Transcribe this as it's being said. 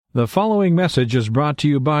The following message is brought to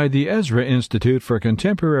you by the Ezra Institute for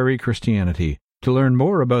Contemporary Christianity. To learn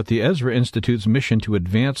more about the Ezra Institute's mission to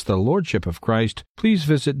advance the Lordship of Christ, please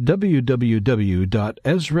visit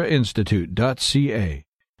www.ezrainstitute.ca.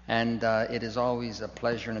 And it is always a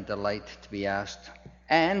pleasure and a delight to be asked,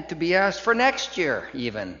 and to be asked for next year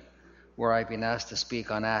even, where I've been asked to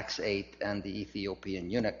speak on Acts 8 and the Ethiopian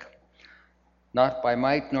eunuch. Not by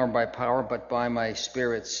might nor by power, but by my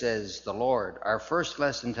Spirit, says the Lord. Our first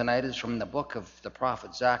lesson tonight is from the book of the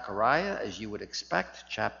prophet Zechariah, as you would expect,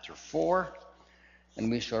 chapter 4, and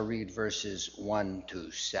we shall read verses 1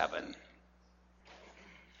 to 7.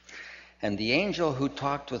 And the angel who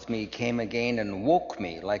talked with me came again and woke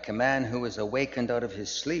me like a man who is awakened out of his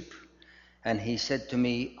sleep. And he said to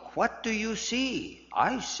me, "What do you see?"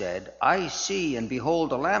 I said, "I see, and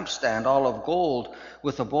behold, a lampstand all of gold,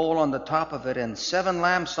 with a bowl on the top of it, and 7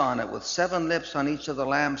 lamps on it, with 7 lips on each of the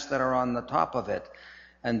lamps that are on the top of it.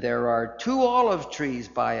 And there are 2 olive trees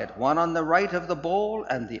by it, one on the right of the bowl,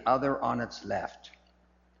 and the other on its left."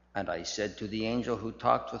 And I said to the angel who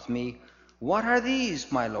talked with me, "What are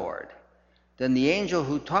these, my Lord?" Then the angel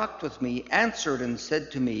who talked with me answered and said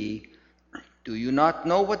to me, "Do you not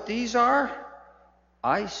know what these are?"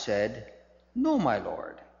 I said, "No, my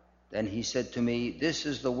Lord." Then he said to me, "This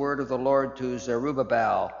is the word of the Lord to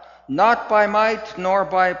Zerubbabel. Not by might nor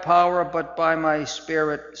by power, but by my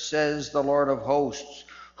Spirit, says the Lord of hosts.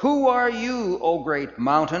 Who are you, O great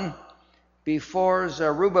mountain? Before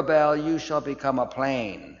Zerubbabel you shall become a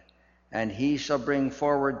plain, and he shall bring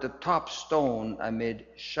forward the top stone amid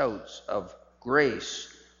shouts of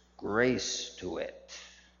grace, grace to it."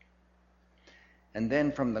 And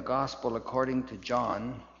then from the Gospel according to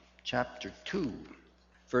John, chapter 2,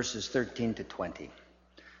 verses 13 to 20.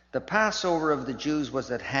 The Passover of the Jews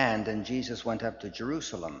was at hand, and Jesus went up to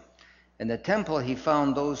Jerusalem. In the temple he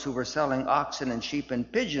found those who were selling oxen and sheep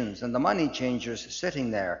and pigeons, and the money changers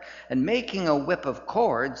sitting there. And making a whip of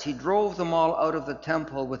cords, he drove them all out of the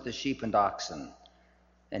temple with the sheep and oxen.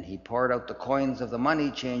 And he poured out the coins of the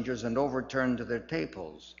money changers and overturned their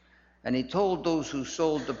tables. And he told those who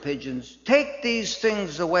sold the pigeons, "Take these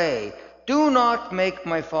things away. Do not make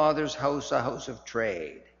my Father's house a house of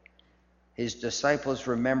trade." His disciples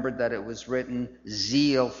remembered that it was written,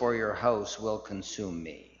 "Zeal for your house will consume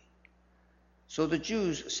me." So the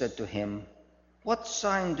Jews said to him, "What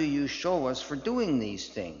sign do you show us for doing these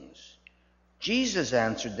things?" Jesus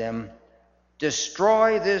answered them,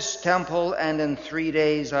 "Destroy this temple, and in 3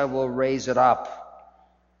 days I will raise it up."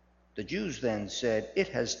 The Jews then said, "It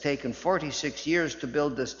has taken 46 years to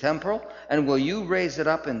build this temple, and will you raise it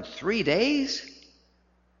up in 3 days?"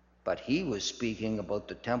 But he was speaking about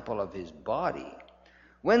the temple of his body.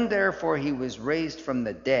 When therefore he was raised from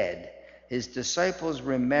the dead, his disciples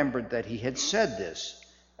remembered that he had said this,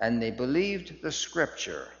 and they believed the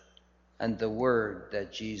scripture and the word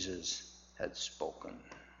that Jesus had spoken.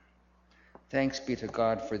 Thanks be to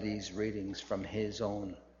God for these readings from his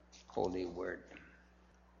own holy word.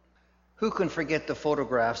 Who can forget the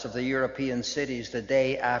photographs of the European cities the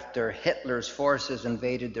day after Hitler's forces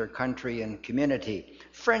invaded their country and community?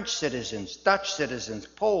 French citizens, Dutch citizens,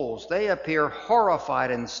 Poles, they appear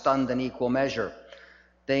horrified and stunned in equal measure.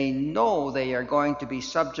 They know they are going to be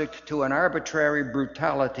subject to an arbitrary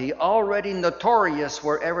brutality already notorious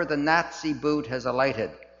wherever the Nazi boot has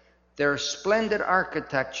alighted. Their splendid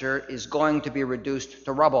architecture is going to be reduced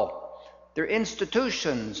to rubble. Their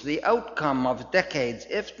institutions, the outcome of decades,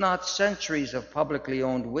 if not centuries of publicly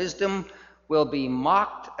owned wisdom, will be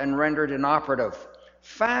mocked and rendered inoperative.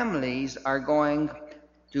 Families are going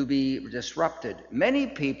to be disrupted. Many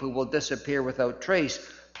people will disappear without trace.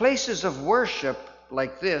 Places of worship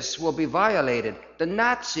like this will be violated. The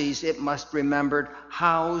Nazis, it must be remembered,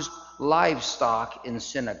 housed livestock in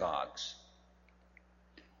synagogues.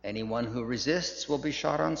 Anyone who resists will be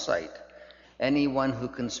shot on sight. Anyone who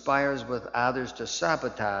conspires with others to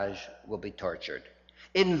sabotage will be tortured.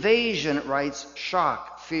 Invasion writes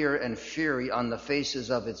shock, fear, and fury on the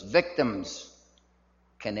faces of its victims.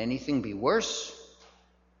 Can anything be worse?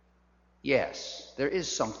 Yes, there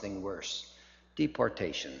is something worse.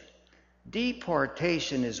 Deportation.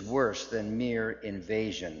 Deportation is worse than mere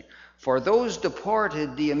invasion. For those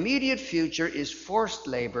deported, the immediate future is forced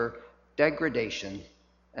labor, degradation,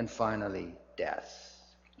 and finally, death.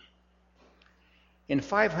 In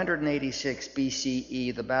 586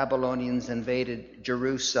 BCE, the Babylonians invaded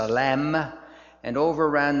Jerusalem and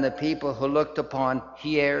overran the people who looked upon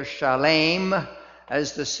Shalem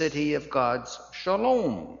as the city of God's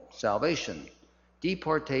shalom, salvation.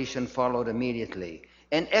 Deportation followed immediately.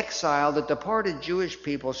 In exile, the deported Jewish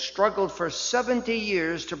people struggled for 70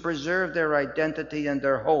 years to preserve their identity and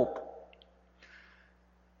their hope.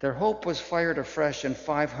 Their hope was fired afresh in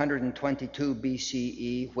 522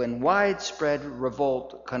 BCE when widespread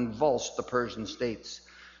revolt convulsed the Persian states.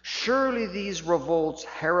 Surely these revolts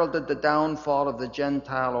heralded the downfall of the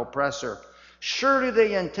Gentile oppressor. Surely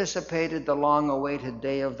they anticipated the long-awaited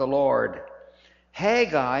day of the Lord.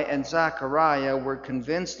 Haggai and Zechariah were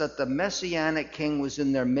convinced that the Messianic king was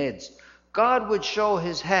in their midst. God would show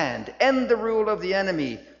his hand, end the rule of the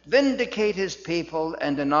enemy, vindicate his people,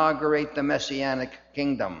 and inaugurate the Messianic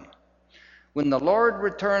kingdom. When the Lord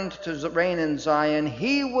returned to reign in Zion,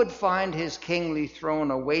 he would find his kingly throne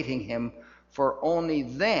awaiting him, for only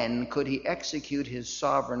then could he execute his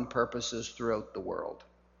sovereign purposes throughout the world.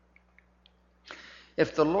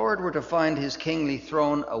 If the Lord were to find his kingly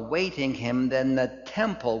throne awaiting him, then the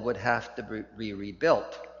temple would have to be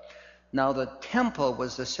rebuilt. Now, the temple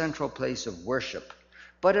was the central place of worship,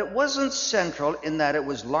 but it wasn't central in that it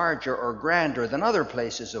was larger or grander than other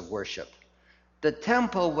places of worship. The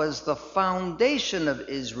temple was the foundation of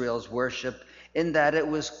Israel's worship in that it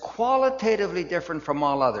was qualitatively different from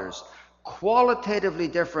all others. Qualitatively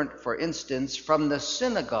different, for instance, from the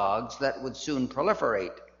synagogues that would soon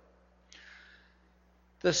proliferate.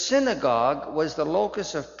 The synagogue was the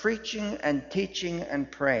locus of preaching and teaching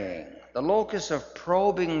and praying, the locus of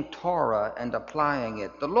probing Torah and applying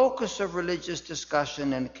it, the locus of religious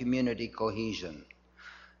discussion and community cohesion.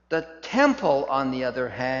 The temple, on the other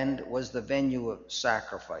hand, was the venue of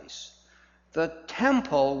sacrifice. The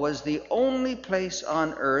temple was the only place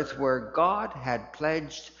on earth where God had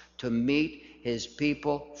pledged to meet his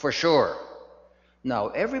people for sure. Now,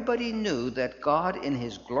 everybody knew that God, in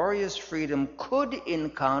his glorious freedom, could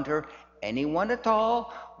encounter anyone at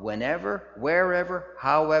all, whenever, wherever,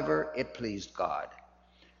 however it pleased God.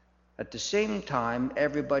 At the same time,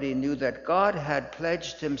 everybody knew that God had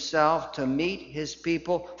pledged himself to meet his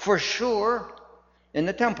people for sure in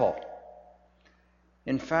the temple.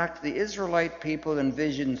 In fact, the Israelite people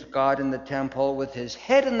envisioned God in the temple with his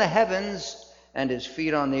head in the heavens and his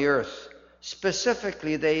feet on the earth.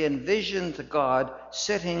 Specifically, they envisioned God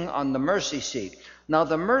sitting on the mercy seat. Now,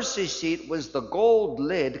 the mercy seat was the gold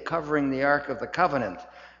lid covering the Ark of the Covenant.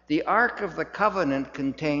 The Ark of the Covenant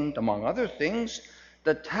contained, among other things,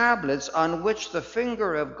 the tablets on which the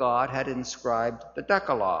finger of God had inscribed the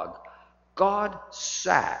Decalogue. God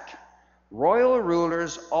sat. Royal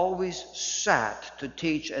rulers always sat to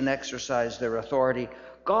teach and exercise their authority.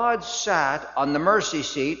 God sat on the mercy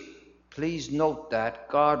seat. Please note that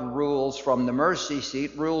God rules from the mercy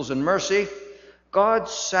seat, rules in mercy. God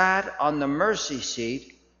sat on the mercy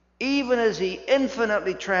seat even as he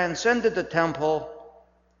infinitely transcended the temple,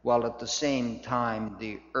 while at the same time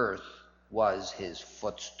the earth was his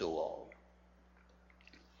footstool.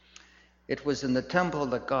 It was in the temple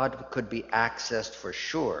that God could be accessed for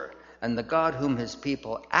sure, and the God whom his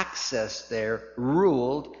people accessed there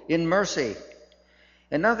ruled in mercy.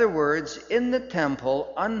 In other words, in the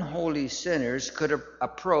temple, unholy sinners could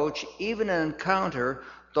approach, even encounter,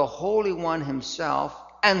 the Holy One himself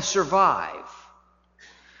and survive.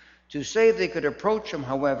 To say they could approach him,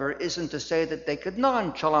 however, isn't to say that they could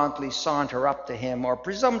nonchalantly saunter up to him or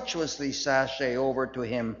presumptuously sashay over to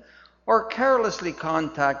him or carelessly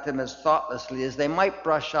contact him as thoughtlessly as they might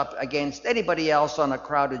brush up against anybody else on a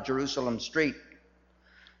crowded Jerusalem street.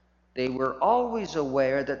 They were always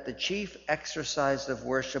aware that the chief exercise of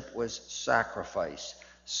worship was sacrifice.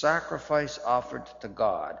 Sacrifice offered to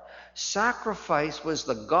God. Sacrifice was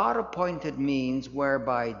the God-appointed means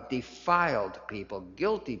whereby defiled people,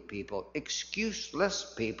 guilty people,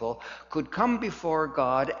 excuseless people could come before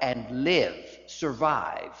God and live,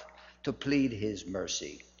 survive, to plead his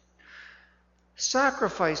mercy.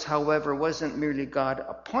 Sacrifice, however, wasn't merely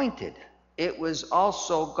God-appointed. It was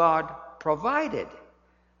also God-provided.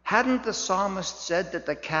 Hadn't the psalmist said that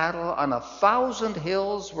the cattle on 1,000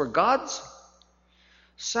 hills were God's?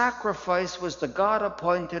 Sacrifice was the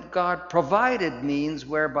God-appointed, God-provided means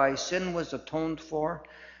whereby sin was atoned for,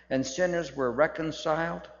 and sinners were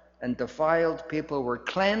reconciled, and defiled people were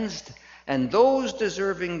cleansed, and those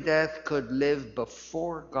deserving death could live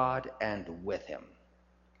before God and with him.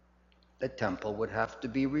 The temple would have to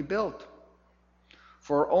be rebuilt,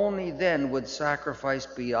 for only then would sacrifice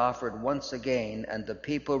be offered once again and the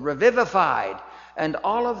people revivified. And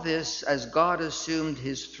all of this as God assumed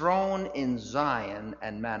his throne in Zion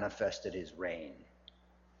and manifested his reign.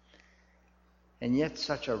 And yet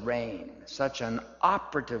such a reign, such an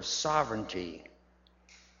operative sovereignty,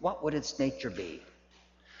 what would its nature be?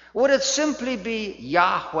 Would it simply be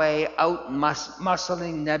Yahweh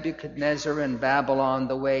out-muscling Nebuchadnezzar in Babylon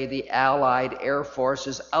the way the Allied air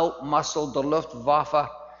forces out-muscled the Luftwaffe?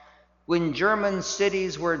 when German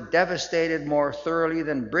cities were devastated more thoroughly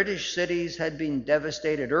than British cities had been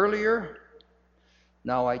devastated earlier.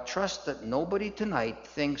 Now, I trust that nobody tonight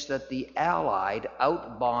thinks that the Allied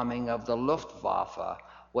outbombing of the Luftwaffe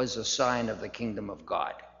was a sign of the kingdom of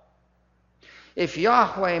God. If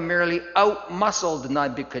Yahweh merely outmuscled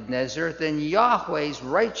Nebuchadnezzar, then Yahweh's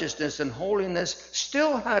righteousness and holiness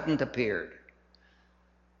still hadn't appeared.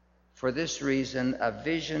 For this reason, a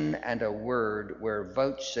vision and a word were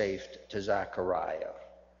vouchsafed to Zechariah.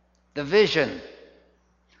 The vision: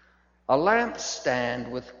 a lampstand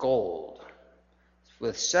with gold,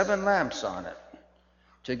 with 7 lamps on it,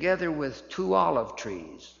 together with 2 olive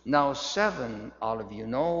trees. Now 7, all of you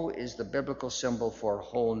know, is the biblical symbol for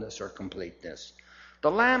wholeness or completeness. The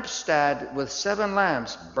lampstand with 7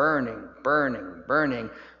 lamps burning, burning, burning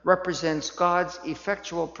represents God's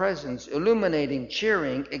effectual presence, illuminating,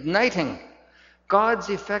 cheering, igniting. God's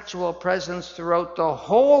effectual presence throughout the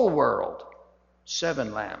whole world.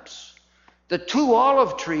 7 lamps. The 2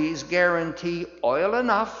 olive trees guarantee oil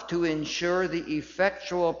enough to ensure the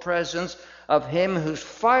effectual presence of him whose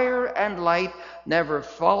fire and light never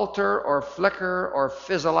falter or flicker or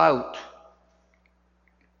fizzle out.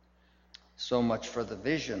 So much for the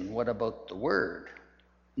vision. What about the word?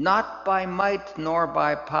 Not by might nor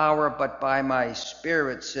by power, but by my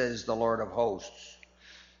Spirit, says the Lord of hosts.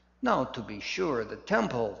 Now, to be sure, the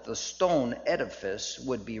temple, the stone edifice,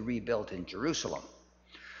 would be rebuilt in Jerusalem.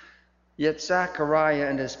 Yet Zechariah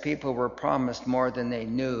and his people were promised more than they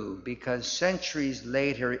knew, because centuries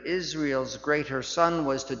later, Israel's greater son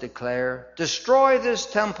was to declare, "Destroy this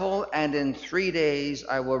temple, and in 3 days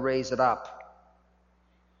I will raise it up."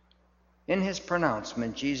 In his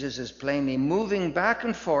pronouncement, Jesus is plainly moving back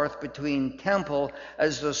and forth between temple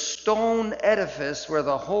as the stone edifice where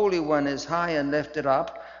the Holy One is high and lifted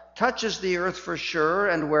up, touches the earth for sure,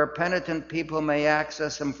 and where penitent people may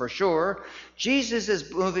access him for sure. Jesus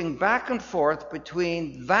is moving back and forth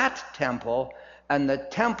between that temple and the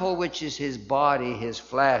temple which is his body, his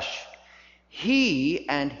flesh. He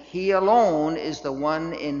and he alone is the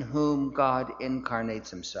one in whom God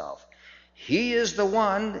incarnates himself. He is the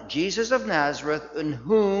one, Jesus of Nazareth, in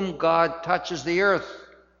whom God touches the earth.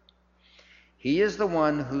 He is the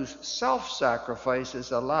one whose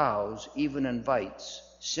self-sacrifices allows, even invites,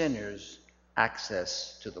 sinners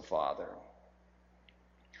access to the Father.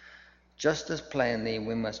 Just as plainly,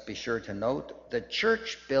 we must be sure to note, the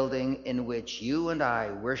church building in which you and I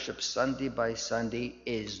worship Sunday by Sunday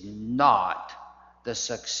is not the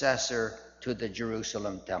successor to the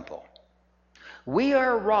Jerusalem temple. We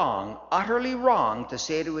are wrong, utterly wrong, to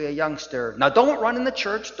say to a youngster, "Now don't run in the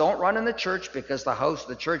church, because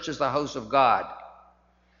the church is the house of God."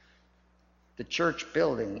 The church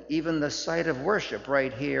building, even the site of worship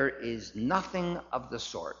right here, is nothing of the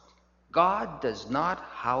sort. God does not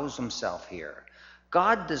house himself here.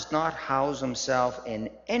 God does not house himself in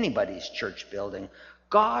anybody's church building.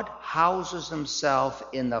 God houses himself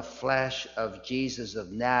in the flesh of Jesus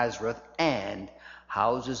of Nazareth and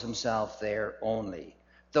houses himself there only.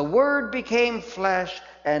 The Word became flesh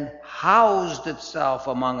and housed itself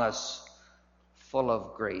among us, full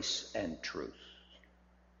of grace and truth.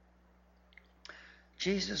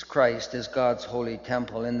 Jesus Christ is God's holy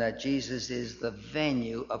temple in that Jesus is the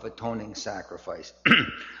venue of atoning sacrifice.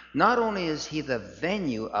 Not only is he the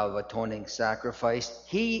venue of atoning sacrifice,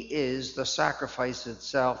 he is the sacrifice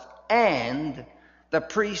itself and the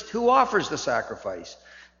priest who offers the sacrifice.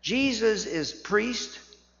 Jesus is priest,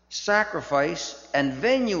 sacrifice, and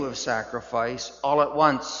venue of sacrifice all at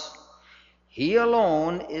once. He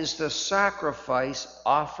alone is the sacrifice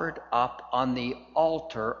offered up on the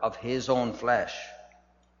altar of his own flesh.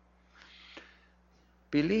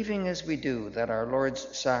 Believing as we do that our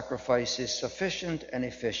Lord's sacrifice is sufficient and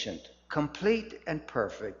efficient, complete and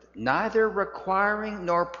perfect, neither requiring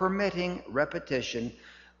nor permitting repetition,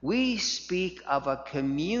 we speak of a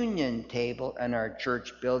communion table in our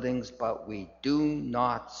church buildings, but we do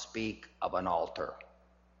not speak of an altar.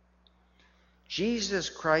 Jesus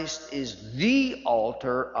Christ is the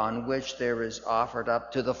altar on which there is offered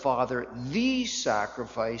up to the Father the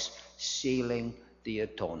sacrifice sealing the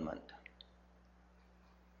atonement.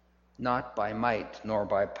 Not by might nor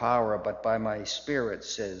by power, but by my Spirit,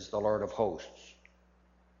 says the Lord of hosts.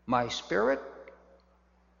 My Spirit?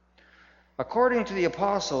 According to the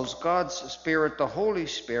apostles, God's Spirit, the Holy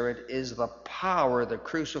Spirit, is the power the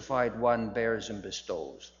crucified one bears and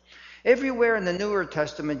bestows. Everywhere in the Newer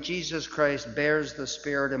Testament, Jesus Christ bears the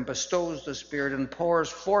Spirit and bestows the Spirit and pours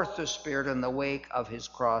forth the Spirit in the wake of his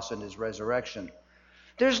cross and his resurrection.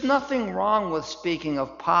 There's nothing wrong with speaking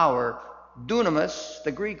of power. Dunamis,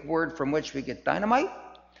 the Greek word from which we get dynamite.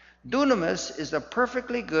 Dunamis is a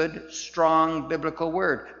perfectly good, strong biblical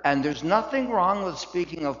word. And there's nothing wrong with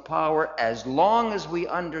speaking of power as long as we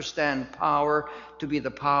understand power to be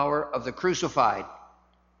the power of the crucified.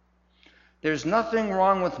 There's nothing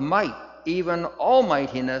wrong with might, even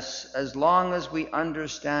almightiness, as long as we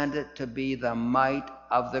understand it to be the might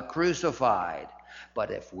of the crucified.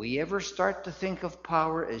 But if we ever start to think of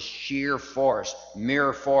power as sheer force,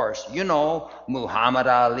 mere force, Muhammad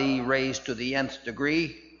Ali raised to the nth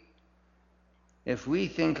degree, if we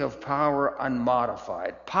think of power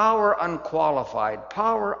unmodified, power unqualified,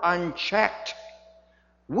 power unchecked,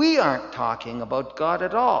 we aren't talking about God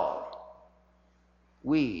at all.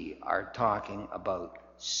 We are talking about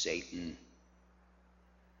Satan.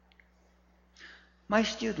 My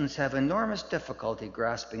students have enormous difficulty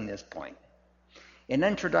grasping this point. In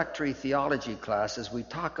introductory theology classes, we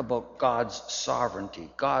talk about God's sovereignty,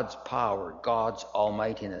 God's power, God's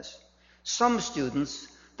almightiness. Some students,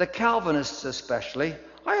 the Calvinists especially,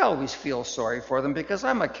 I always feel sorry for them because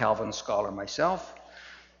I'm a Calvin scholar myself.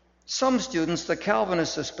 Some students, the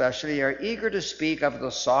Calvinists especially, are eager to speak of the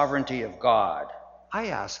sovereignty of God. I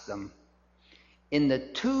ask them, in the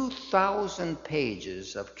 2,000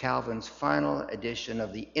 pages of Calvin's final edition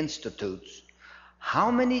of the Institutes, how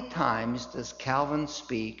many times does Calvin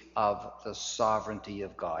speak of the sovereignty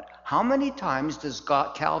of God? How many times does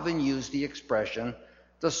Calvin use the expression,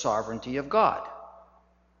 the sovereignty of God?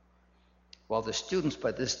 Well, the students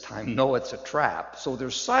by this time know it's a trap, so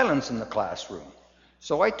there's silence in the classroom.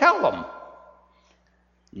 So I tell them,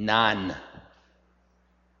 none.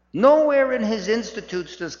 Nowhere in his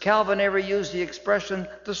Institutes does Calvin ever use the expression,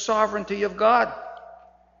 the sovereignty of God.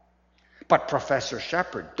 But Professor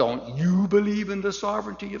Shepherd, don't you believe in the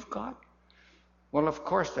sovereignty of God? Well, of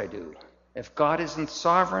course I do. If God isn't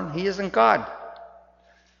sovereign, he isn't God.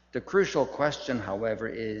 The crucial question, however,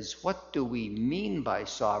 is what do we mean by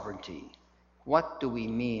sovereignty? What do we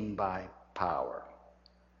mean by power?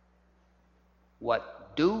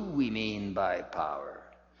 What do we mean by power?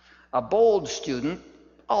 A bold student,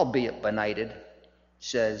 albeit benighted,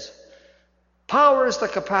 says, power is the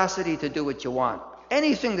capacity to do what you want,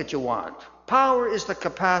 anything that you want. Power is the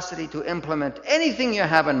capacity to implement anything you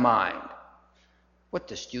have in mind. What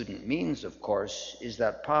the student means, of course, is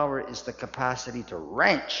that power is the capacity to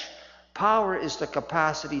wrench. Power is the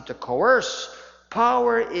capacity to coerce.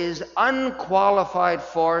 Power is unqualified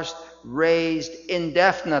force raised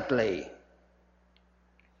indefinitely.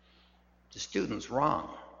 The student's wrong.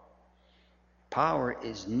 Power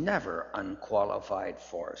is never unqualified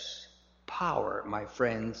force. Power, my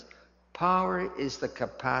friends, power is the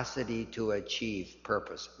capacity to achieve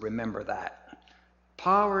purpose. Remember that.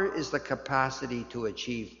 Power is the capacity to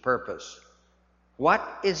achieve purpose. What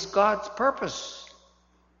is God's purpose?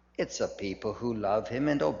 It's a people who love him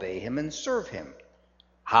and obey him and serve him.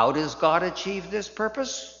 How does God achieve this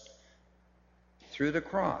purpose? Through the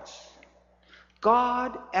cross.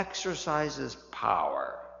 God exercises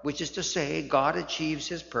power, which is to say, God achieves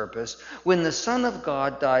his purpose when the Son of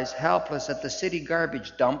God dies helpless at the city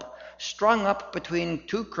garbage dump, strung up between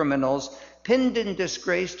two criminals, pinned in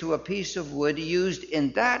disgrace to a piece of wood used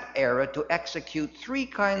in that era to execute three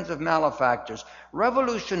kinds of malefactors: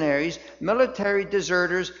 revolutionaries, military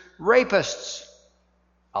deserters, rapists.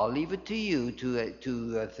 I'll leave it to you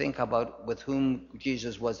to think about with whom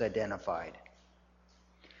Jesus was identified.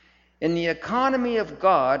 In the economy of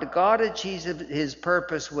God, God achieves his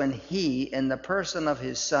purpose when he, in the person of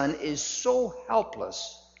his Son, is so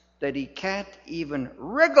helpless that he can't even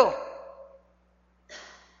wriggle.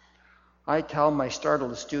 I tell my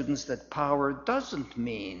startled students that power doesn't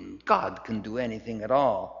mean God can do anything at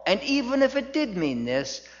all. And even if it did mean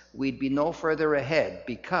this, we'd be no further ahead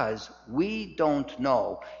because we don't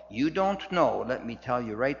know. You don't know, let me tell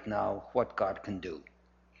you right now, what God can do.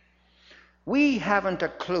 We haven't a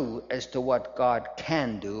clue as to what God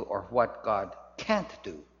can do or what God can't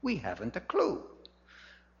do. We haven't a clue.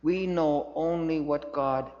 We know only what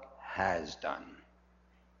God has done.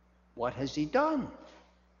 What has he done?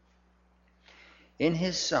 In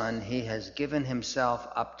his Son, he has given himself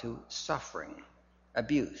up to suffering,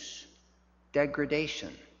 abuse,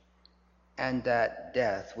 degradation, and that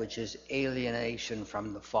death which is alienation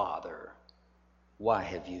from the Father. Why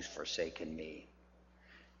have you forsaken me?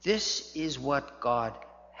 This is what God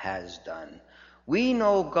has done. We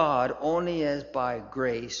know God only as by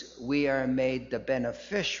grace we are made the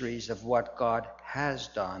beneficiaries of what God has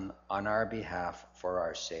done on our behalf for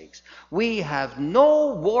our sakes. We have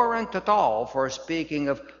no warrant at all for speaking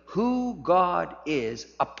of who God is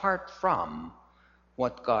apart from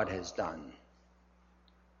what God has done.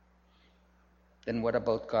 Then what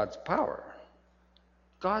about God's power?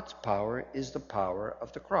 God's power is the power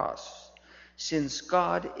of the cross. Since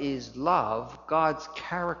God is love, God's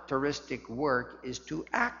characteristic work is to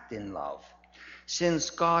act in love.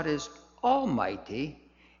 Since God is almighty,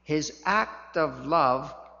 his act of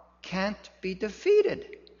love can't be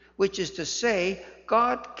defeated, which is to say,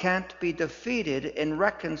 God can't be defeated in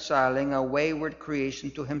reconciling a wayward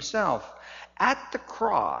creation to himself. At the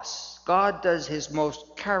cross, God does his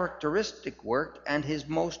most characteristic work and his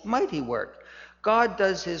most mighty work. God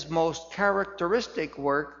does his most characteristic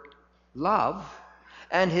work, love,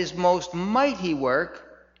 and his most mighty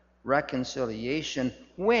work, reconciliation,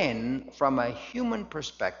 when, from a human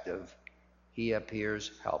perspective, he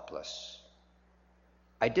appears helpless.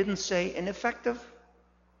 I didn't say ineffective.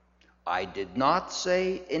 I did not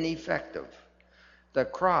say ineffective. The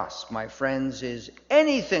cross, my friends, is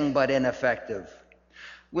anything but ineffective.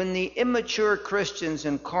 When the immature Christians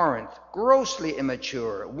in Corinth, grossly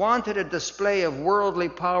immature, wanted a display of worldly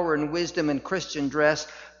power and wisdom in Christian dress,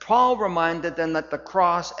 Paul reminded them that the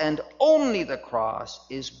cross, and only the cross,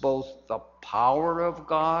 is both the power of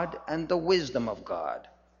God and the wisdom of God.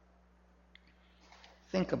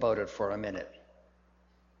 Think about it for a minute.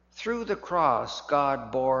 Through the cross,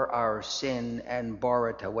 God bore our sin and bore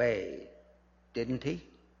it away, didn't he?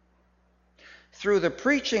 Through the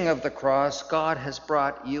preaching of the cross, God has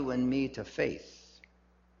brought you and me to faith,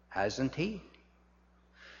 hasn't he?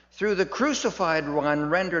 Through the crucified one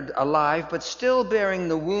rendered alive, but still bearing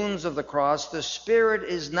the wounds of the cross, the Spirit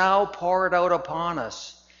is now poured out upon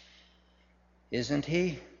us, isn't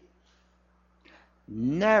he?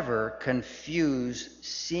 Never confuse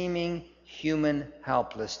seeming human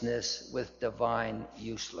helplessness with divine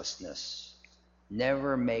uselessness.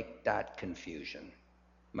 Never make that confusion.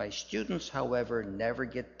 My students, however, never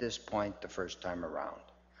get this point the first time around.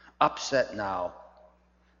 Upset now.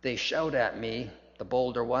 They shout at me, the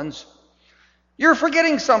bolder ones, "You're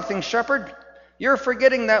forgetting something, shepherd. You're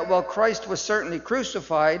forgetting that while Christ was certainly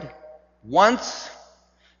crucified once,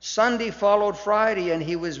 Sunday followed Friday, and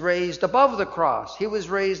he was raised above the cross. He was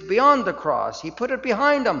raised beyond the cross. He put it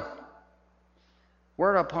behind him."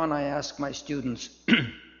 Whereupon I ask my students,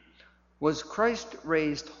 was Christ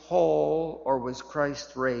raised whole, or was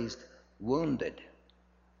Christ raised wounded?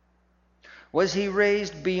 Was he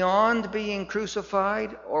raised beyond being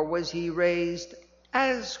crucified, or was he raised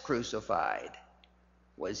as crucified?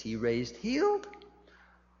 Was he raised healed,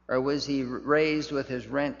 or was he raised with his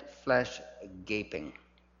rent flesh gaping?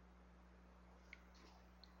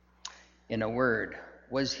 In a word,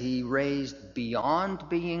 was he raised beyond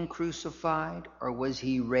being crucified, or was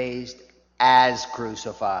he raised as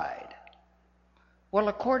crucified? Well,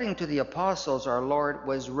 according to the apostles, our Lord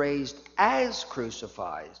was raised as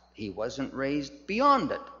crucified. He wasn't raised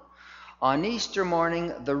beyond it. On Easter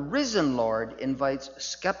morning, the risen Lord invites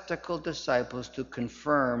skeptical disciples to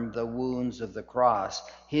confirm the wounds of the cross.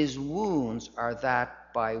 His wounds are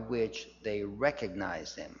that by which they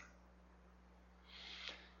recognize him.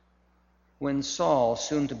 When Saul,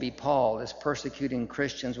 soon to be Paul, is persecuting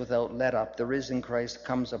Christians without let-up, the risen Christ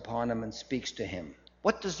comes upon him and speaks to him.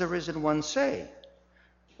 What does the risen one say?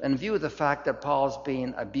 In view of the fact that Paul's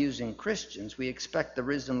been abusing Christians, we expect the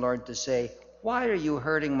risen Lord to say, "Why are you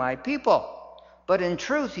hurting my people?" But in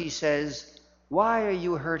truth, he says, "Why are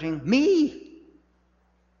you hurting me?"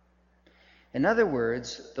 In other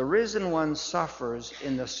words, the risen one suffers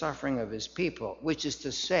in the suffering of his people, which is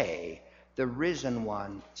to say, the risen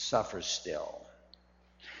one suffers still.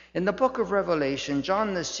 In the book of Revelation,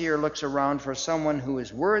 John the seer looks around for someone who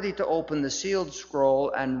is worthy to open the sealed scroll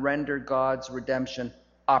and render God's redemption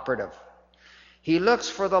operative. He looks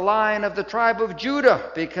for the Lion of the tribe of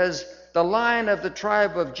Judah, because the Lion of the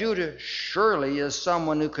tribe of Judah surely is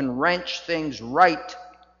someone who can wrench things right.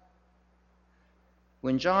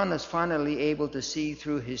 When John is finally able to see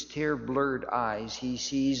through his tear-blurred eyes, he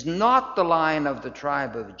sees not the Lion of the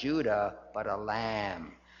tribe of Judah, but a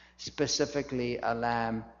lamb, specifically a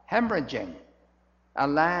lamb hemorrhaging. A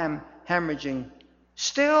lamb hemorrhaging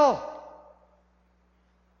still.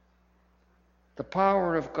 The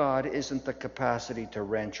power of God isn't the capacity to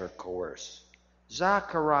wrench or coerce.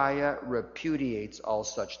 Zechariah repudiates all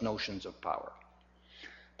such notions of power.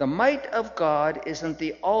 The might of God isn't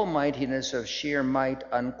the almightiness of sheer might,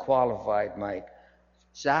 unqualified might.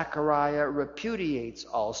 Zechariah repudiates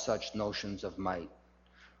all such notions of might.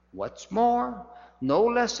 What's more, no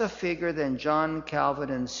less a figure than John Calvin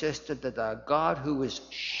insisted that a God who is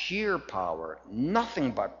sheer power,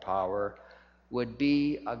 nothing but power, would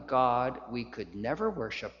be a God we could never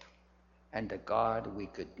worship and a God we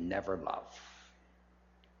could never love.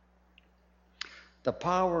 The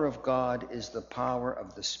power of God is the power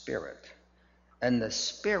of the Spirit, and the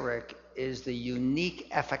Spirit is the unique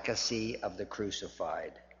efficacy of the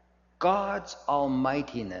crucified. God's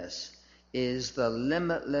almightiness is the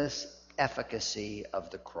limitless efficacy of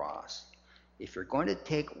the cross. If you're going to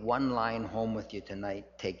take one line home with you tonight,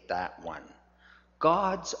 take that one.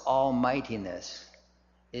 God's almightiness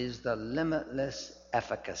is the limitless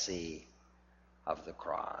efficacy of the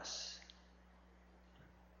cross.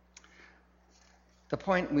 The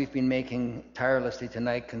point we've been making tirelessly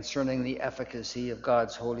tonight concerning the efficacy of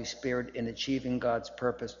God's Holy Spirit in achieving God's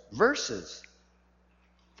purpose versus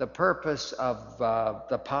the purpose of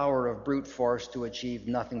the power of brute force to achieve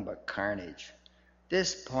nothing but carnage.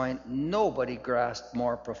 This point nobody grasped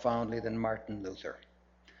more profoundly than Martin Luther.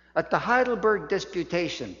 At the Heidelberg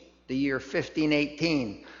Disputation, the year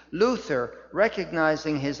 1518, Luther,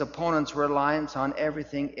 recognizing his opponent's reliance on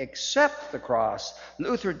everything except the cross,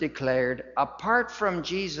 Luther declared, apart from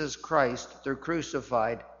Jesus Christ, the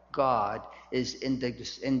crucified, God is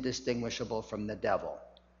indistinguishable from the devil.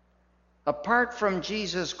 Apart from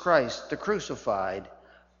Jesus Christ, the crucified,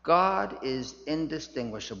 God is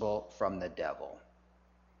indistinguishable from the devil.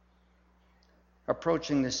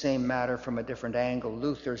 Approaching the same matter from a different angle,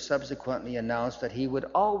 Luther subsequently announced that he would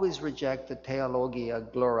always reject the theologia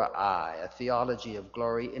gloriae, a theology of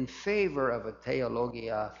glory, in favor of a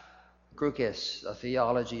theologia crucis, a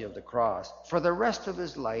theology of the cross. For the rest of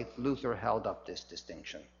his life, Luther held up this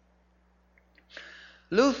distinction.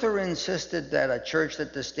 Luther insisted that a church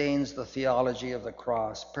that disdains the theology of the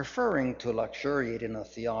cross, preferring to luxuriate in a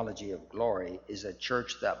theology of glory, is a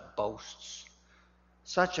church that boasts.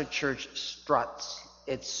 Such a church struts,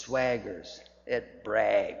 it swaggers, it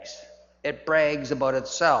brags. It brags about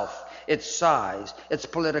itself, its size, its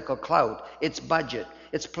political clout, its budget,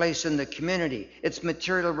 its place in the community, its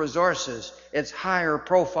material resources, its higher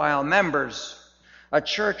profile members. A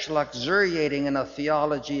church luxuriating in a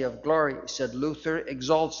theology of glory, said Luther,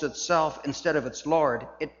 exalts itself instead of its Lord.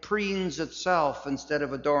 It preens itself instead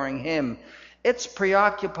of adoring him. It's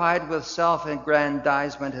preoccupied with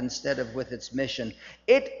self-aggrandizement instead of with its mission.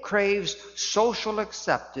 It craves social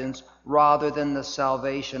acceptance rather than the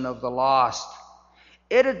salvation of the lost.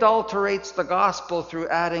 It adulterates the gospel through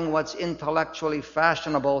adding what's intellectually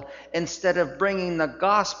fashionable instead of bringing the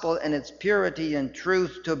gospel in its purity and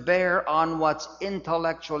truth to bear on what's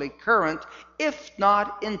intellectually current, if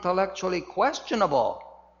not intellectually questionable.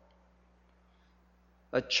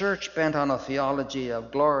 A church bent on a theology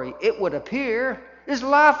of glory, it would appear, is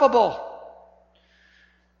laughable.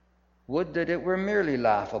 Would that it were merely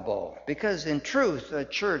laughable, because in truth, a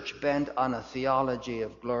church bent on a theology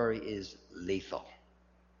of glory is lethal.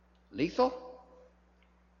 Lethal?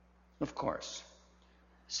 Of course.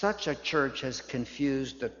 Such a church has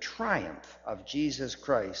confused the triumph of Jesus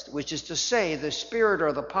Christ, which is to say, the spirit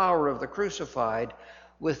or the power of the crucified,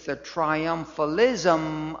 with the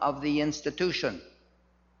triumphalism of the institution.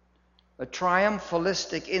 A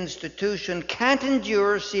triumphalistic institution can't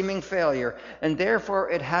endure seeming failure, and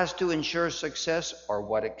therefore it has to ensure success, or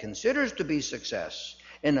what it considers to be success.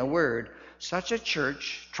 In a word, such a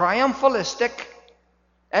church, triumphalistic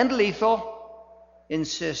and lethal,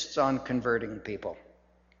 insists on converting people.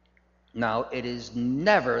 Now, it is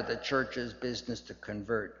never the church's business to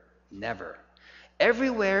convert. Never.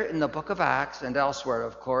 Everywhere in the book of Acts and elsewhere,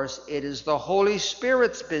 of course, it is the Holy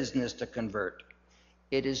Spirit's business to convert.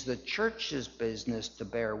 It is the church's business to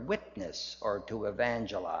bear witness or to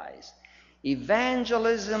evangelize.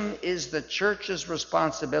 Evangelism is the church's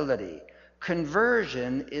responsibility.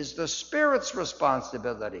 Conversion is the Spirit's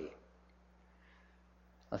responsibility.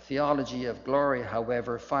 A theology of glory,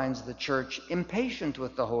 however, finds the church impatient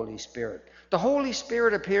with the Holy Spirit. The Holy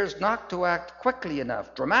Spirit appears not to act quickly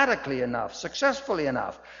enough, dramatically enough, successfully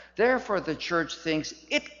enough. Therefore, the church thinks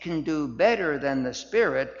it can do better than the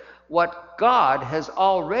Spirit what God has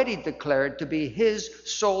already declared to be his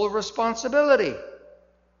sole responsibility.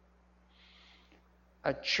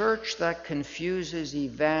 A church that confuses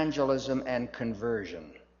evangelism and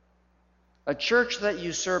conversion. A church that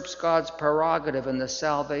usurps God's prerogative in the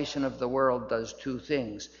salvation of the world does two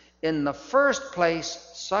things. In the first place,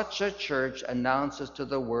 such a church announces to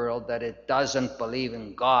the world that it doesn't believe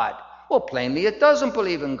in God. Well, plainly it doesn't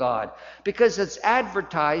believe in God, because it's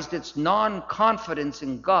advertised its non-confidence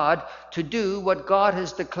in God to do what God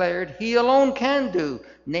has declared he alone can do,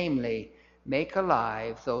 namely, make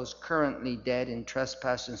alive those currently dead in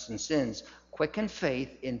trespasses and sins, quicken faith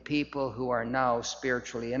in people who are now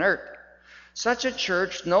spiritually inert. Such a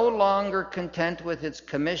church, no longer content with its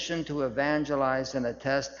commission to evangelize and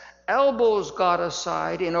attest, elbows God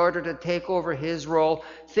aside in order to take over his role,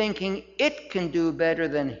 thinking it can do better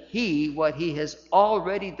than he what he has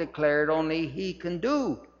already declared only he can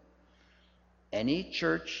do. Any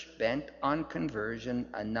church bent on conversion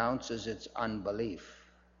announces its unbelief.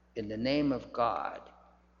 In the name of God,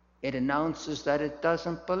 it announces that it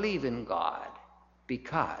doesn't believe in God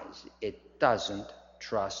because it doesn't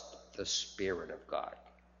trust the Spirit of God.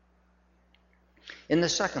 In the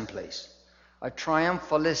second place, a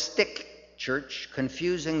triumphalistic church,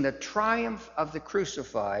 confusing the triumph of the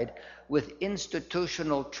crucified with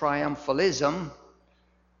institutional triumphalism.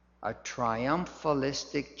 A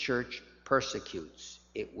triumphalistic church persecutes.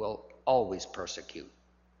 It will always persecute.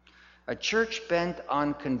 A church bent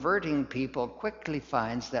on converting people quickly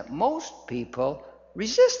finds that most people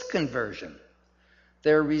resist conversion.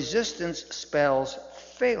 Their resistance spells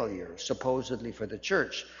failure, supposedly for the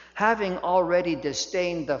church. Having already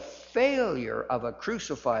disdained the failure of a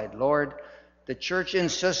crucified Lord, the church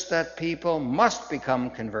insists that people must become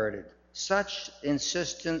converted. Such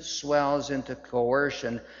insistence swells into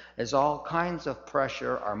coercion as all kinds of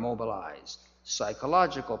pressure are mobilized.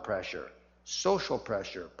 Psychological pressure, social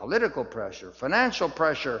pressure, political pressure, financial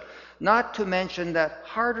pressure, not to mention that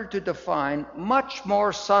harder to define, much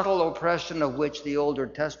more subtle oppression of which the Older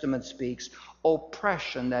Testament speaks,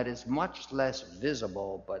 oppression that is much less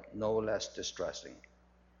visible but no less distressing.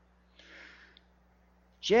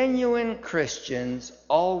 Genuine Christians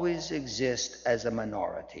always exist as a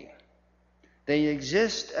minority. They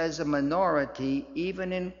exist as a minority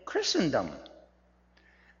even in Christendom,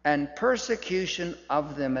 and persecution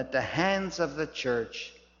of them at the hands of the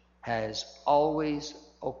church has always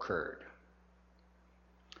occurred.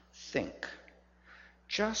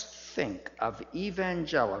 Just think of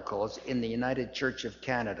evangelicals in the United Church of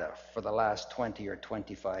Canada for the last 20 or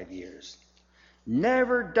 25 years.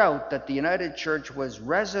 Never doubt that the United Church was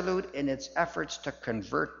resolute in its efforts to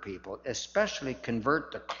convert people, especially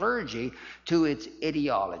convert the clergy to its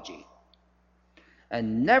ideology.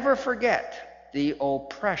 And never forget the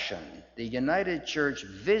oppression the United Church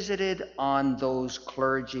visited on those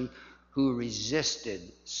clergy who resisted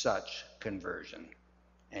such conversion.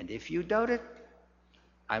 And if you doubt it,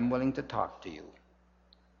 I'm willing to talk to you.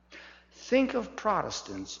 Think of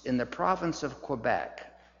Protestants in the province of Quebec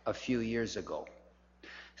a few years ago.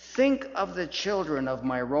 Think of the children of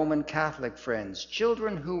my Roman Catholic friends,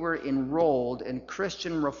 children who were enrolled in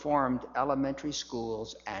Christian Reformed elementary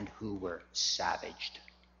schools and who were savaged.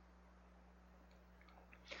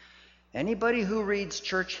 Anybody who reads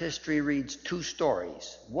church history reads two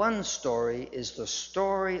stories. One story is the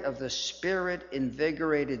story of the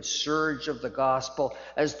Spirit-invigorated surge of the gospel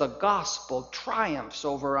as the gospel triumphs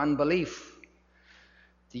over unbelief.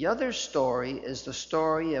 The other story is the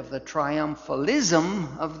story of the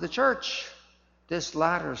triumphalism of the church. This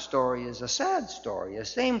latter story is a sad story, a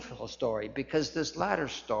shameful story, because this latter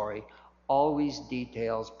story always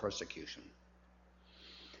details persecution.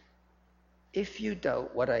 If you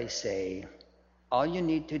doubt what I say, all you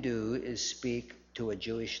need to do is speak to a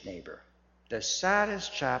Jewish neighbor. The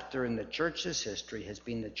saddest chapter in the church's history has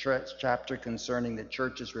been the chapter concerning the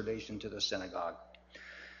church's relation to the synagogue.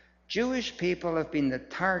 Jewish people have been the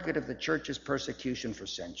target of the church's persecution for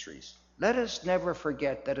centuries. Let us never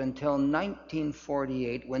forget that until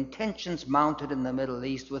 1948, when tensions mounted in the Middle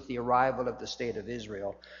East with the arrival of the State of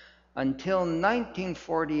Israel, until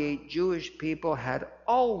 1948, Jewish people had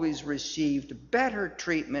always received better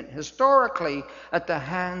treatment historically at the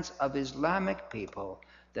hands of Islamic people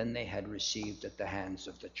than they had received at the hands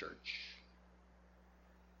of the church.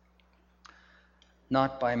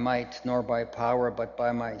 Not by might nor by power, but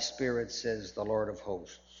by my Spirit, says the Lord of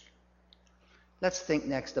hosts. Let's think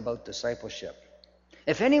next about discipleship.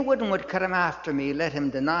 If anyone would come after me, let him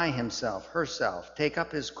deny himself, herself, take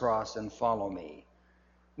up his cross and follow me.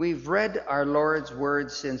 We've read our Lord's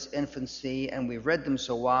words since infancy, and we've read them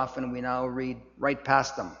so often we now read right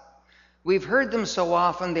past them. We've heard them so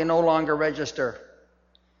often they no longer register.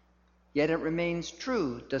 Yet it remains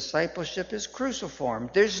true. Discipleship is cruciform.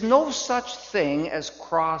 There's no such thing as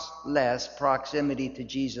crossless proximity to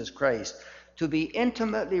Jesus Christ. To be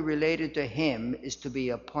intimately related to him is to be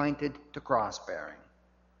appointed to cross-bearing.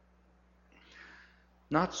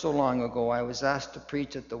 Not so long ago, I was asked to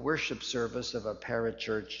preach at the worship service of a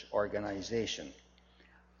parachurch organization.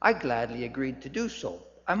 I gladly agreed to do so.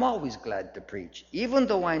 I'm always glad to preach, even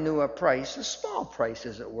though I knew a price, a small price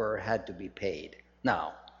as it were, had to be paid.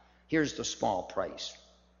 Now, here's the small price.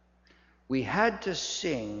 We had to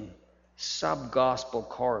sing sub-gospel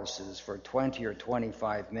choruses for 20 or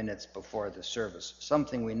 25 minutes before the service,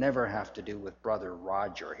 something we never have to do with Brother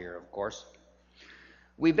Roger here, of course.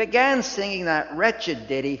 We began singing that wretched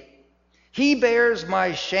ditty, "He bears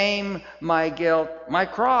my shame, my guilt, my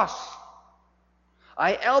cross."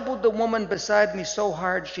 I elbowed the woman beside me so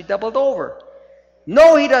hard she doubled over.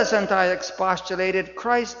 No, he doesn't, I expostulated.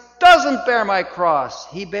 Christ doesn't bear my cross.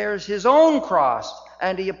 He bears his own cross,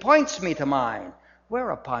 and he appoints me to mine.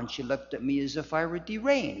 Whereupon she looked at me as if I were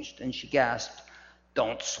deranged, and she gasped,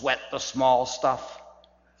 "Don't sweat the small stuff."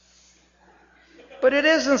 But it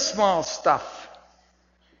isn't small stuff.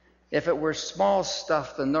 If it were small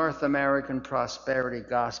stuff, the North American prosperity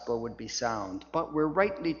gospel would be sound. But we're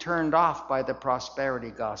rightly turned off by the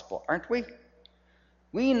prosperity gospel, aren't we?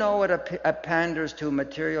 We know it panders to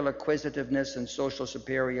material acquisitiveness and social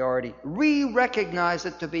superiority. We recognize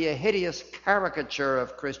it to be a hideous caricature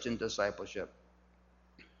of Christian discipleship.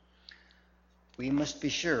 We must be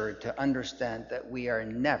sure to understand that we are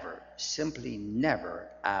never, simply never,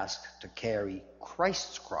 asked to carry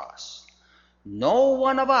Christ's cross. No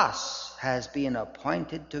one of us has been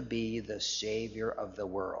appointed to be the Savior of the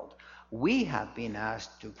world. We have been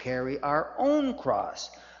asked to carry our own cross.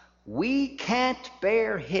 We can't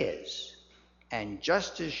bear his, and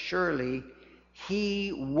just as surely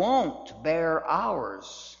he won't bear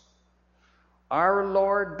ours. Our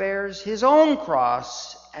Lord bears his own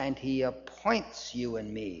cross, and he appoints you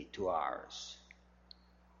and me to ours.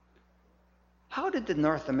 How did the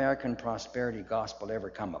North American prosperity gospel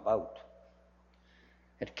ever come about?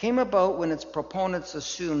 It came about when its proponents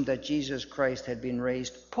assumed that Jesus Christ had been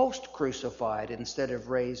raised post-crucified instead of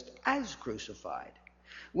raised as crucified.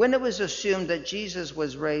 When it was assumed that Jesus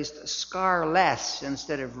was raised scarless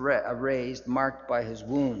instead of raised marked by his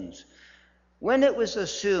wounds. When it was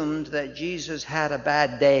assumed that Jesus had a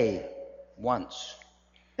bad day once.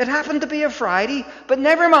 It happened to be a Friday, but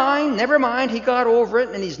never mind, he got over it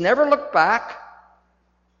and he's never looked back.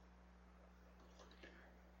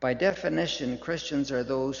 By definition, Christians are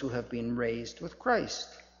those who have been raised with Christ.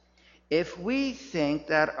 If we think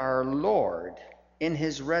that our Lord, in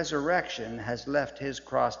his resurrection, has left his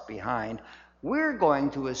cross behind, we're going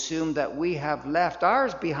to assume that we have left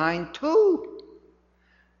ours behind too.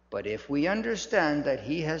 But if we understand that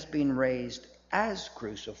he has been raised as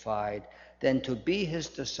crucified, then to be his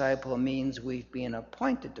disciple means we've been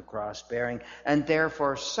appointed to cross-bearing, and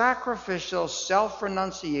therefore sacrificial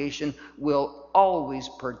self-renunciation will always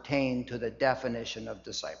pertain to the definition of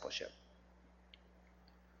discipleship.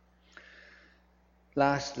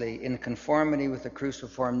 Lastly, in conformity with the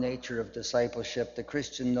cruciform nature of discipleship, the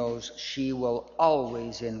Christian knows she will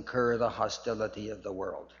always incur the hostility of the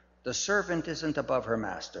world. The servant isn't above her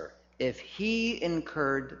master. If he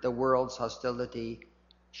incurred the world's hostility,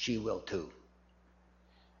 she will too.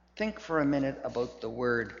 Think for a minute about the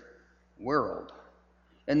word world.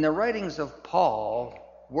 In the writings of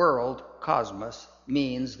Paul, world, cosmos,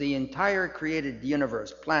 means the entire created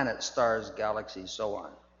universe, planets, stars, galaxies, so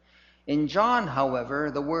on. In John,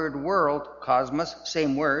 however, the word world, cosmos,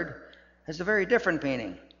 same word, has a very different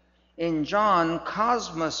meaning. In John,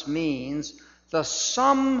 cosmos means the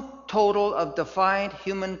sum total of defiant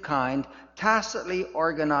humankind tacitly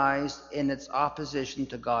organized in its opposition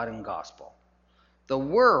to God and gospel. The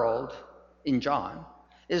world, in John,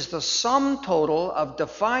 is the sum total of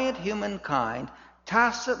defiant humankind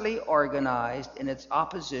tacitly organized in its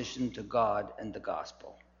opposition to God and the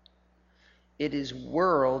gospel. It is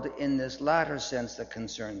world in this latter sense that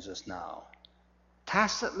concerns us now.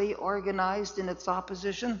 Tacitly organized in its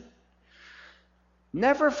opposition?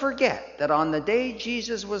 Never forget that on the day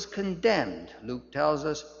Jesus was condemned, Luke tells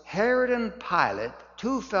us, Herod and Pilate,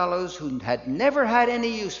 two fellows who had never had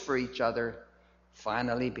any use for each other,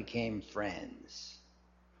 finally became friends.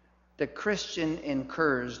 The Christian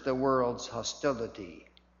incurs the world's hostility.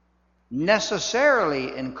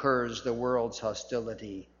 Necessarily incurs the world's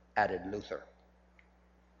hostility, added Luther.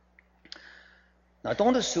 Now,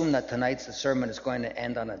 don't assume that tonight's sermon is going to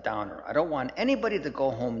end on a downer. I don't want anybody to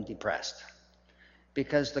go home depressed.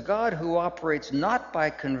 Because the God who operates not by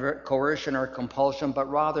coercion or compulsion, but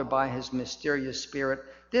rather by his mysterious spirit,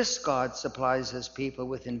 this God supplies his people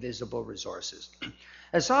with invisible resources.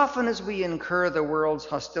 As often as we incur the world's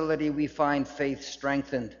hostility, we find faith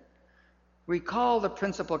strengthened. Recall the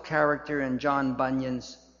principal character in John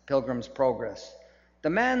Bunyan's Pilgrim's Progress. The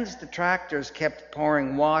man's detractors kept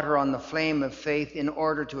pouring water on the flame of faith in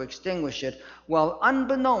order to extinguish it, while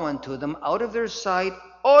unbeknown to them, out of their sight,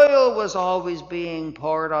 oil was always being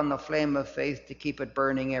poured on the flame of faith to keep it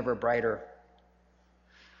burning ever brighter.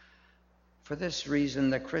 For this reason,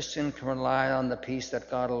 the Christian can rely on the peace that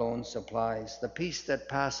God alone supplies, the peace that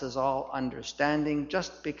passes all understanding,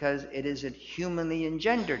 just because it isn't humanly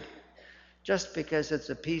engendered, just because it's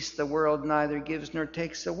a peace the world neither gives nor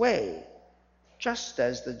takes away, just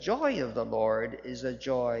as the joy of the Lord is a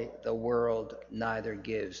joy the world neither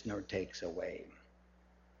gives nor takes away.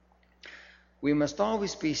 We must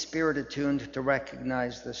always be spirit attuned to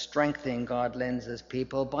recognize the strengthening God lends his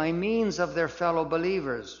people by means of their fellow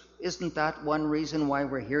believers. Isn't that one reason why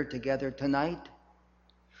we're here together tonight?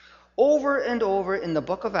 Over and over in the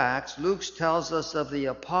book of Acts, Luke tells us of the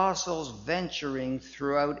apostles venturing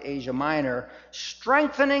throughout Asia Minor,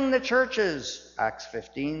 strengthening the churches, Acts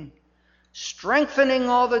 15, strengthening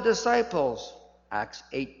all the disciples, Acts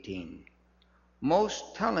 18.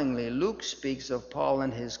 Most tellingly, Luke speaks of Paul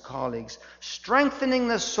and his colleagues strengthening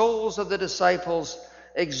the souls of the disciples,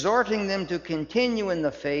 exhorting them to continue in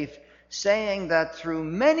the faith, saying that through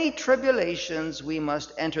many tribulations we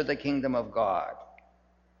must enter the kingdom of God.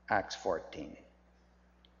 Acts 14.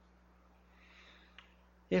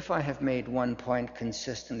 If I have made one point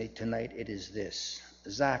consistently tonight, it is this.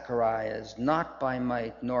 Zechariah is not by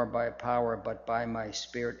might nor by power, but by my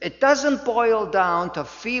Spirit. It doesn't boil down to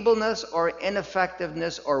feebleness or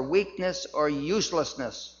ineffectiveness or weakness or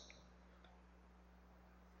uselessness.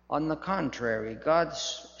 On the contrary,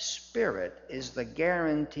 God's Spirit is the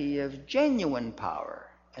guarantee of genuine power.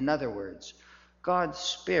 In other words, God's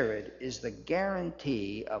Spirit is the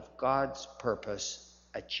guarantee of God's purpose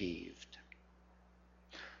achieved.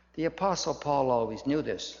 The Apostle Paul always knew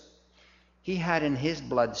this. He had in his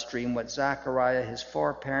bloodstream what Zechariah, his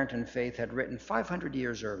foreparent in faith, had written 500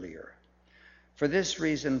 years earlier. For this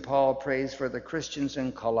reason, Paul prays for the Christians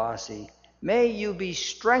in Colossae, "May you be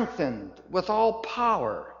strengthened with all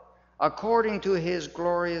power, according to his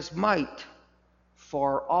glorious might,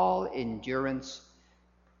 for all endurance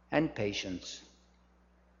and patience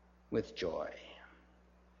with joy."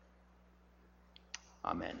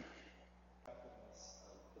 Amen.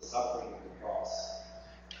 The suffering of the cross.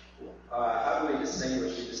 How do we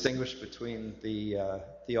distinguish? We distinguish between the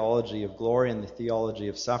theology of glory and the theology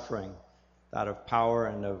of suffering, that of power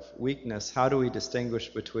and of weakness. How do we distinguish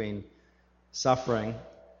between suffering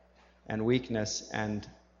and weakness and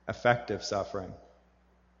effective suffering?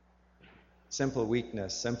 Simple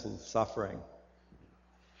weakness, simple suffering.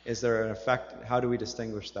 Is there an effect? How do we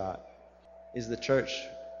distinguish that? Is the church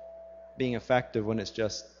being effective when it's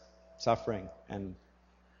just suffering? And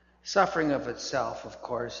suffering of itself, of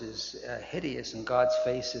course, is hideous, and God's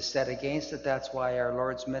face is set against it. That's why our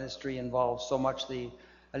Lord's ministry involves so much the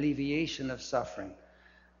alleviation of suffering.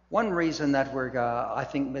 One reason that we're, I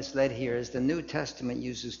think, misled here is the New Testament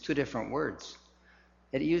uses two different words.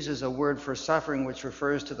 It uses a word for suffering which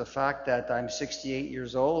refers to the fact that I'm 68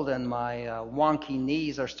 years old and my wonky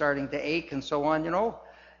knees are starting to ache and so on,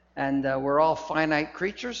 and we're all finite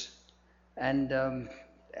creatures, and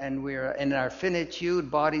we're in our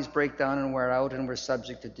finitude, bodies break down and wear out, and we're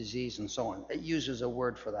subject to disease and so on. It uses a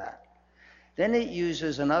word for that. Then it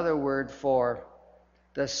uses another word for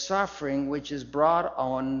the suffering which is brought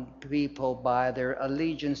on people by their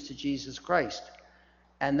allegiance to Jesus Christ.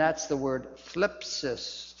 And that's the word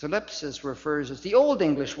thlipsis. Thlipsis refers, the old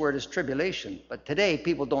English word is tribulation, but today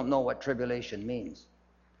people don't know what tribulation means.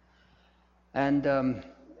 And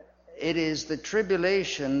it is the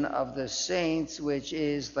tribulation of the saints, which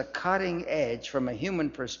is the cutting edge from a human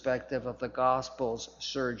perspective of the gospel's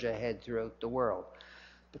surge ahead throughout the world.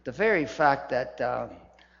 But the very fact that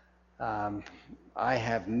I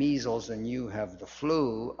have measles and you have the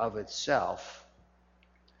flu of itself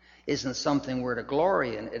isn't something we're to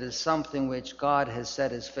glory in. It is something which God has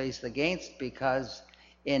set his face against, because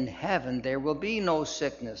in heaven there will be no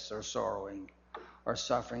sickness or sorrowing or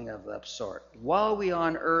suffering of that sort. While we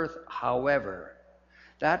on earth, however,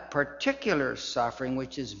 that particular suffering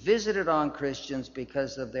which is visited on Christians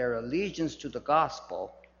because of their allegiance to the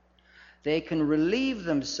gospel, they can relieve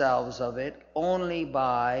themselves of it only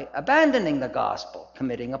by abandoning the gospel,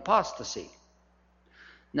 committing apostasy.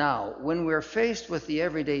 Now, when we're faced with the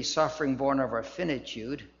everyday suffering born of our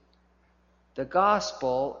finitude, the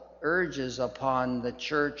gospel urges upon the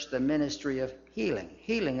church the ministry of healing.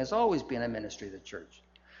 Healing has always been a ministry of the church.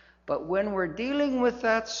 But when we're dealing with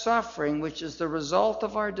that suffering, which is the result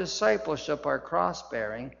of our discipleship, our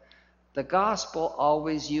cross-bearing, the gospel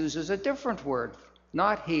always uses a different word.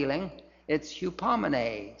 Not healing, it's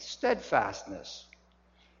hupomene, steadfastness.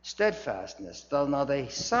 Steadfastness. Now the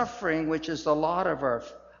suffering, which is the lot of our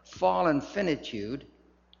fallen finitude,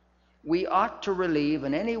 we ought to relieve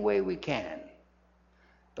in any way we can.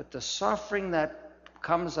 But the suffering that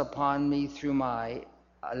comes upon me through my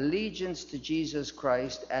allegiance to Jesus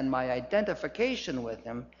Christ and my identification with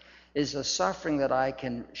him is a suffering that I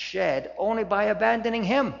can shed only by abandoning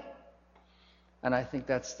him. And I think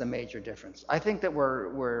that's the major difference. I think that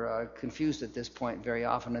we're confused at this point very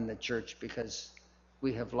often in the church because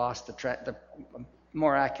we have lost the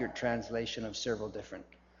more accurate translation of several different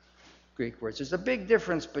Greek words. There's a big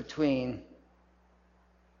difference between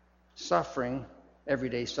suffering,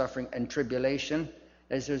 everyday suffering, and tribulation,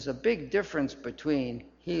 is there's a big difference between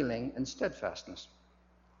healing and steadfastness.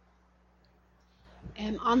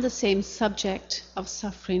 On the same subject of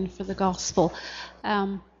suffering for the gospel,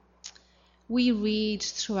 we read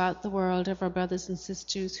throughout the world of our brothers and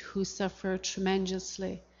sisters who suffer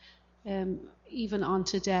tremendously, even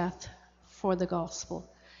unto death, for the gospel.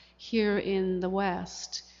 Here in the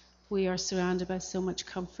West, we are surrounded by so much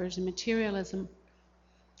comfort and materialism.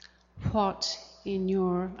 What, in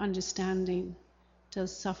your understanding,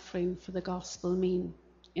 does suffering for the gospel mean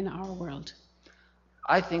in our world?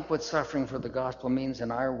 I think what suffering for the gospel means in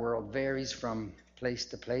our world varies from place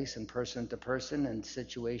to place and person to person and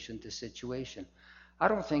situation to situation. I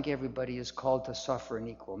don't think everybody is called to suffer in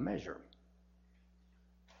equal measure.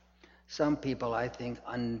 Some people, I think,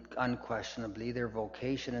 unquestionably, their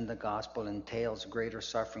vocation in the gospel entails greater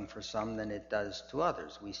suffering for some than it does to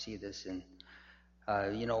others. We see this in,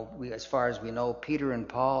 as far as we know, Peter and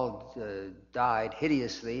Paul died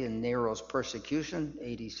hideously in Nero's persecution,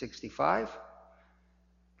 AD 65.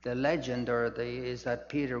 The legend is that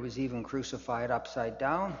Peter was even crucified upside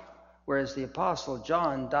down, whereas the Apostle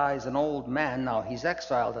John dies an old man. Now, he's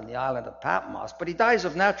exiled on the island of Patmos, but he dies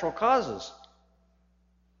of natural causes.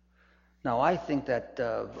 Now, I think that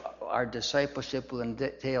our discipleship will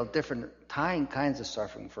entail different kinds of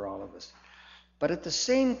suffering for all of us. But at the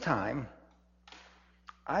same time,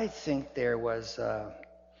 I think there was the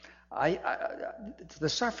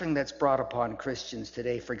suffering that's brought upon Christians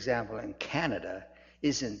today, for example, in Canada,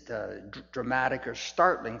 isn't dramatic or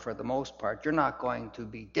startling for the most part. You're not going to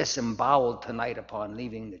be disemboweled tonight upon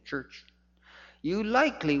leaving the church. You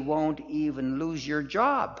likely won't even lose your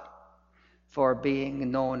job for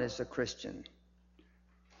being known as a Christian.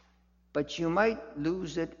 But you might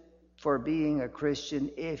lose it for being a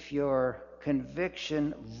Christian if your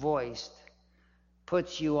conviction voiced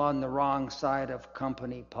puts you on the wrong side of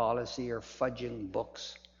company policy or fudging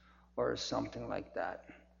books or something like that.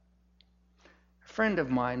 A friend of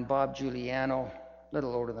mine, Bob Giuliano, a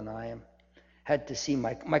little older than I am, had to see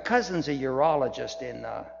my cousin's a urologist in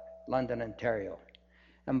London, Ontario.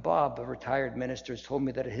 And Bob, a retired minister, told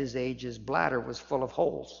me that at his age his bladder was full of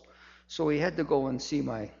holes. So he had to go and see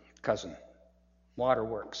my cousin.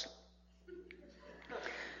 Waterworks.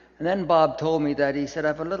 And then Bob told me that he said, I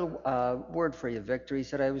have a little word for you, Victor. He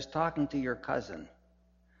said, I was talking to your cousin,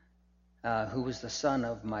 who was the son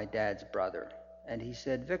of my dad's brother. And he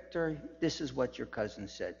said, Victor, this is what your cousin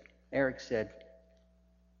said. Eric said,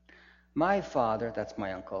 my father, that's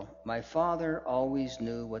my uncle, my father always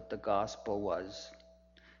knew what the gospel was,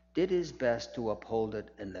 did his best to uphold it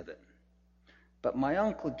and live it. But my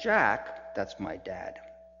Uncle Jack, that's my dad,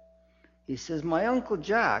 he says, my Uncle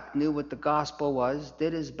Jack knew what the gospel was,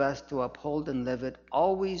 did his best to uphold and live it,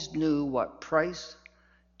 always knew what price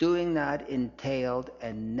doing that entailed,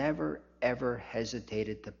 and never, ever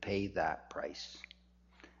hesitated to pay that price.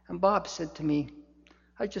 And Bob said to me,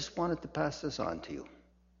 I just wanted to pass this on to you.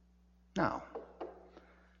 Now,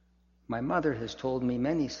 my mother has told me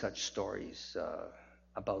many such stories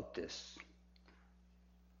about this.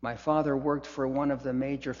 My father worked for one of the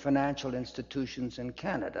major financial institutions in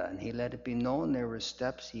Canada, and he let it be known there were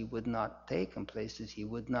steps he would not take and places he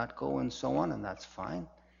would not go and so on, and that's fine.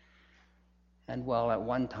 And while at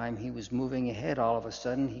one time he was moving ahead, all of a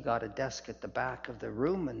sudden he got a desk at the back of the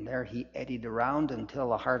room, and there he eddied around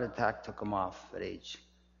until a heart attack took him off at age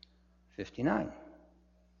 59.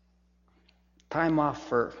 Time off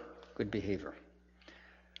for good behavior.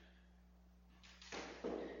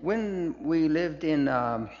 When we lived in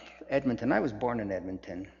Edmonton, I was born in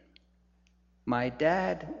Edmonton. My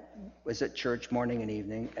dad was at church morning and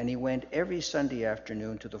evening, and he went every Sunday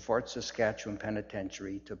afternoon to the Fort Saskatchewan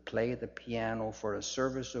Penitentiary to play the piano for a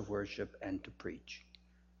service of worship and to preach.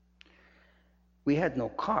 We had no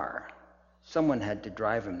car. Someone had to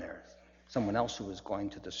drive him there, someone else who was going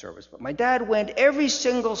to the service. But my dad went every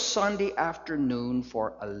single Sunday afternoon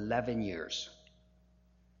for 11 years.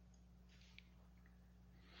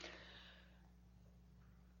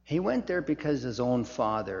 He went there because his own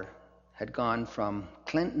father had gone from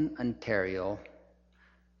Clinton, Ontario,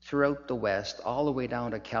 throughout the West, all the way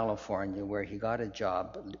down to California, where he got a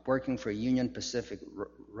job working for Union Pacific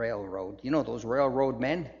Railroad. You know, those railroad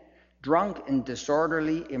men? Drunk and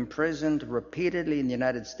disorderly, imprisoned repeatedly in the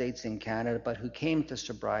United States and Canada, but who came to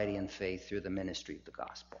sobriety and faith through the ministry of the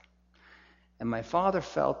gospel. And my father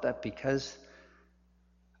felt that because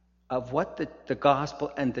of what the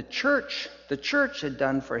gospel and the church had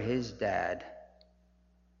done for his dad,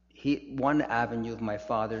 one avenue of my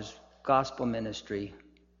father's gospel ministry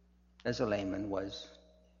as a layman was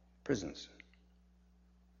prisons.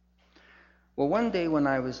 Well, one day when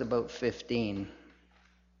I was about 15,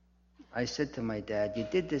 I said to my dad, "You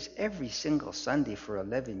did this every single Sunday for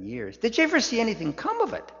 11 years. Did you ever see anything come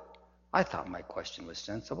of it?" I thought my question was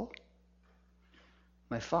sensible.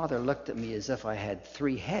 My father looked at me as if I had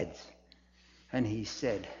 3 heads, and he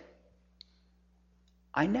said,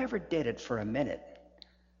 "I never did it for a minute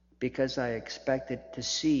because I expected to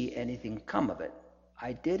see anything come of it.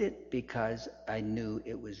 I did it because I knew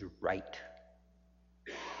it was right."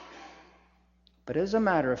 But as a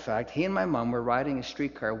matter of fact, he and my mom were riding a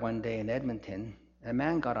streetcar one day in Edmonton. A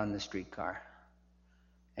man got on the streetcar,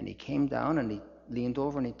 and he came down and he leaned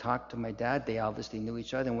over and he talked to my dad. They obviously knew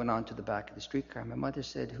each other and went on to the back of the streetcar. My mother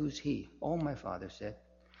said, "Who's he?" "Oh," my father said,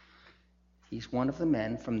 "he's one of the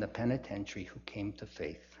men from the penitentiary who came to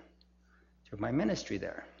faith through my ministry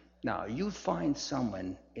there." Now, you find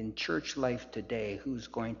someone in church life today who's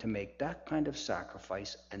going to make that kind of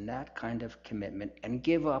sacrifice and that kind of commitment and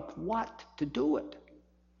give up what to do it?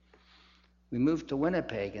 We moved to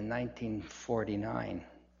Winnipeg in 1949.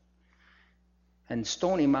 And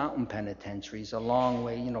Stony Mountain Penitentiary is a long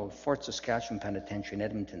way. Fort Saskatchewan Penitentiary in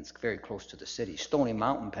Edmonton's very close to the city. Stony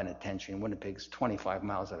Mountain Penitentiary in Winnipeg's 25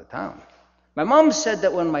 miles out of town. My mom said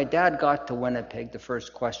that when my dad got to Winnipeg, the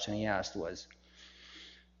first question he asked was,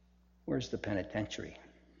 "Where's the penitentiary?"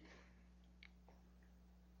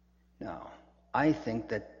 Now, I think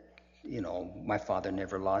that, my father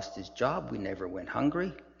never lost his job. We never went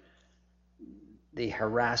hungry. The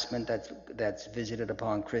harassment that's visited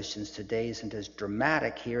upon Christians today isn't as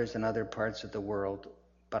dramatic here as in other parts of the world,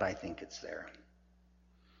 but I think it's there.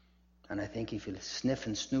 And I think if you sniff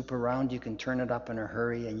and snoop around, you can turn it up in a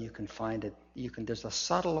hurry and you can find it. There's a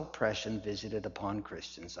subtle oppression visited upon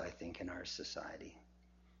Christians, I think, in our society.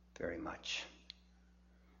 Very much.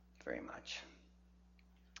 Very much.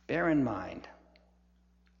 Bear in mind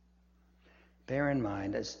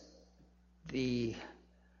as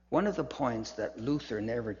one of the points that Luther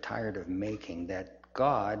never tired of making, that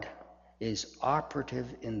God is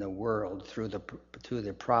operative in the world through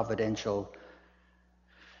the providential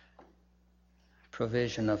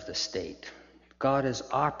provision of the state. God is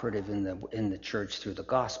operative in the church through the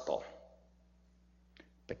gospel.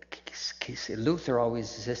 But Luther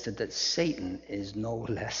always insisted that Satan is no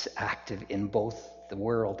less active in both the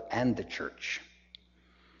world and the church.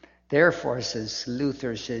 Therefore,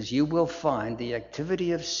 Luther says, you will find the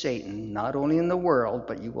activity of Satan not only in the world,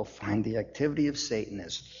 but you will find the activity of Satan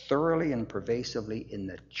as thoroughly and pervasively in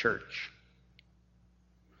the church.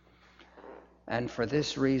 And for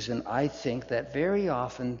this reason, I think that very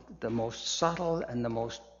often the most subtle and the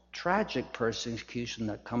most tragic persecution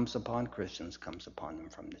that comes upon Christians comes upon them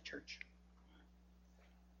from the church.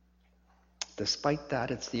 Despite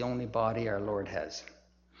that, it's the only body our Lord has.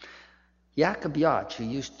 Jakob Yacht, who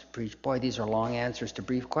used to preach, boy, these are long answers to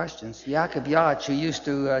brief questions. Jakob Yacht, who used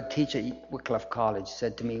to teach at Wycliffe College,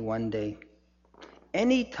 said to me one day,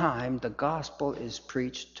 any time the gospel is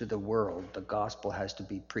preached to the world, the gospel has to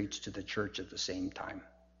be preached to the church at the same time.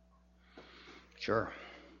 Sure.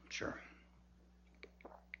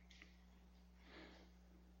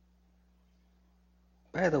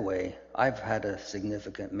 By the way, I've had a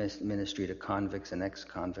significant ministry to convicts and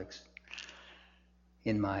ex-convicts.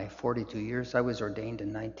 In my 42 years, I was ordained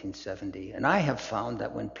in 1970, and I have found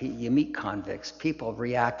that when you meet convicts, people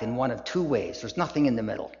react in one of two ways. There's nothing in the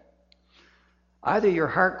middle. Either your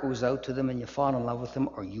heart goes out to them and you fall in love with them,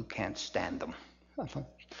 or you can't stand them.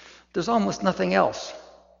 There's almost nothing else.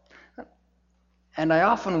 And I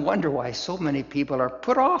often wonder why so many people are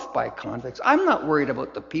put off by convicts. I'm not worried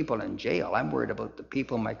about the people in jail. I'm worried about the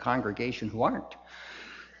people in my congregation who aren't.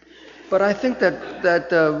 But I think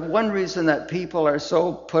that one reason that people are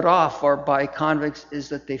so put off or by convicts is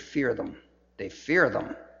that they fear them. They fear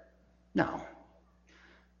them. No.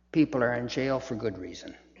 People are in jail for good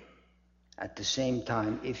reason. At the same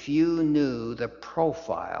time, if you knew the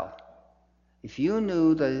profile, if you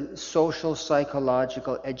knew the social,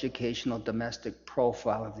 psychological, educational, domestic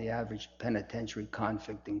profile of the average penitentiary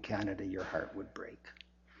convict in Canada, your heart would break.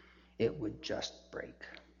 It would just break.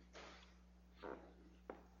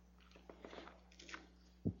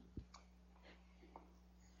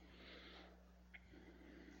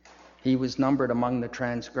 He was numbered among the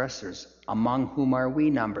transgressors. Among whom are we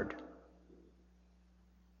numbered?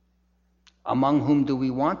 Among whom do we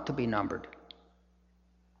want to be numbered?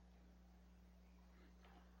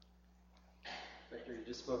 Victor, you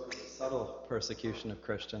just spoke of the subtle persecution of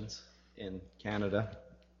Christians in Canada.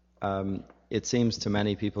 It seems to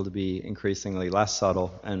many people to be increasingly less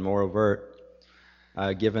subtle and more overt,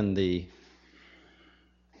 given the...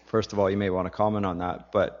 First of all, you may want to comment on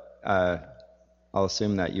that, but I'll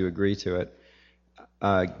assume that you agree to it.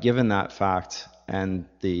 Given that fact and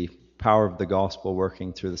the power of the gospel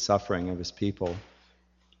working through the suffering of his people,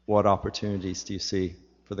 what opportunities do you see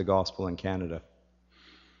for the gospel in Canada?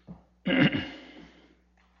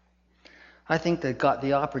 I think that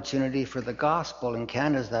the opportunity for the gospel in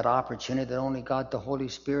Canada is that opportunity that only God the Holy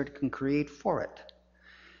Spirit can create for it.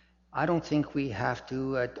 I don't think we have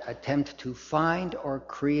to attempt to find or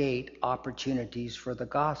create opportunities for the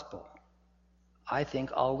gospel. I think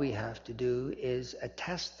all we have to do is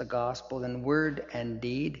attest the gospel in word and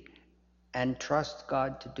deed and trust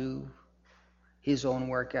God to do his own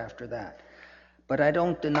work after that. But I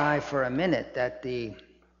don't deny for a minute that the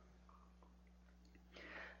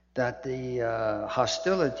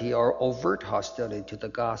hostility or overt hostility to the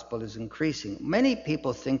gospel is increasing. Many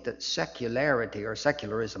people think that secularity, or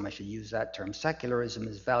secularism, I should use that term, secularism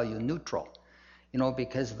is value neutral.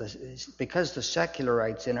 Because the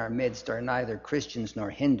secularites in our midst are neither Christians nor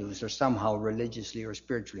Hindus, they're somehow religiously or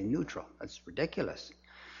spiritually neutral. That's ridiculous.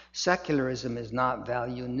 Secularism is not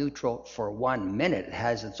value neutral for 1 minute. It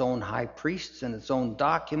has its own high priests and its own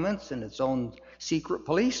documents and its own secret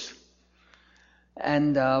police.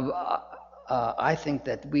 And I think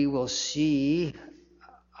that we will see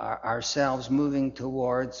ourselves moving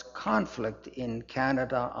towards conflict in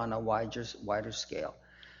Canada on a wider scale.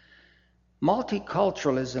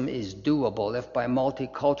 Multiculturalism is doable if by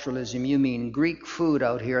multiculturalism you mean Greek food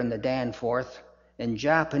out here in the Danforth, and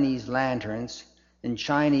Japanese lanterns, and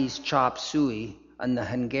Chinese chop suey, and the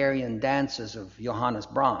Hungarian dances of Johannes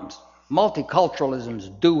Brahms. Multiculturalism is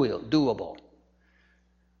doable.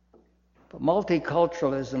 But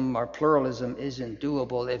multiculturalism or pluralism isn't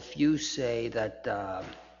doable if you say that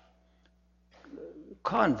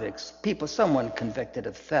convicts, someone convicted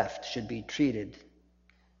of theft should be treated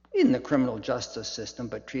in the criminal justice system,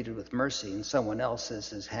 but treated with mercy, and someone else says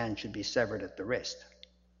his hand should be severed at the wrist,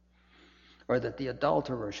 or that the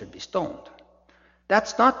adulterer should be stoned.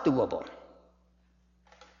 That's not doable.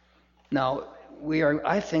 Now,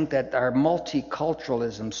 I think that our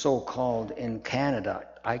multiculturalism, so-called in Canada,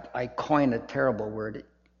 I coin a terrible word.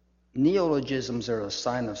 Neologisms are a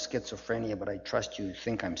sign of schizophrenia, but I trust you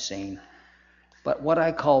think I'm sane. But what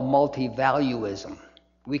I call multi-valuism.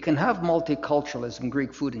 We can have multiculturalism,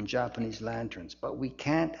 Greek food and Japanese lanterns, but we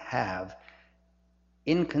can't have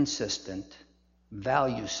inconsistent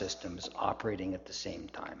value systems operating at the same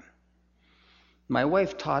time. My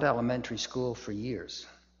wife taught elementary school for years.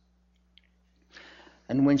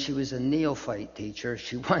 And when she was a neophyte teacher,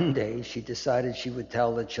 one day she decided she would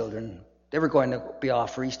tell the children, they were going to be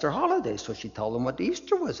off for Easter holidays, so she told them what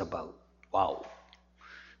Easter was about. Wow.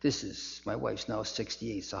 My wife's now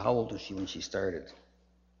 68, so how old was she when she started?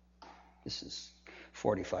 This is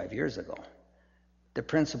 45 years ago.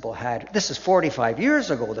 This is 45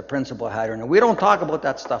 years ago, the principal had her. Now, we don't talk about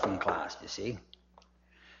that stuff in class, you see.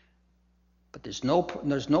 But there's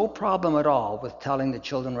no problem at all with telling the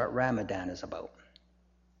children what Ramadan is about.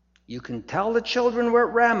 You can tell the children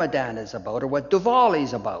what Ramadan is about or what Diwali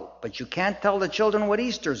is about, but you can't tell the children what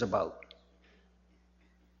Easter's about.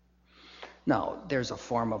 Now, there's a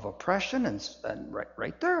form of oppression and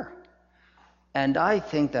right there. And I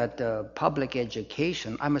think that public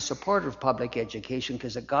education, I'm a supporter of public education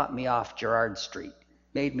because it got me off Gerrard Street,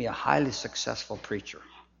 made me a highly successful preacher.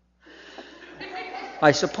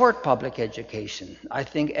 I support public education. I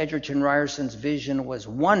think Edgerton Ryerson's vision was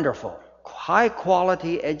wonderful. High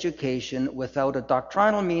quality education without a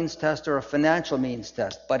doctrinal means test or a financial means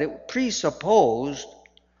test, but it presupposed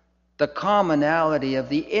the commonality of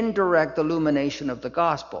the indirect illumination of the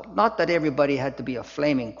gospel. Not that everybody had to be a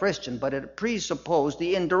flaming Christian, but it presupposed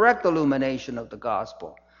the indirect illumination of the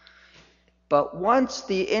gospel. But once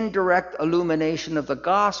the indirect illumination of the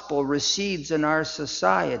gospel recedes in our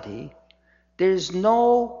society, there's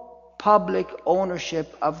no public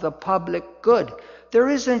ownership of the public good. There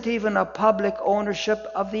isn't even a public ownership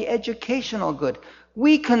of the educational good.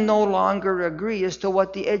 We can no longer agree as to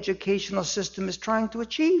what the educational system is trying to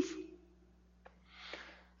achieve.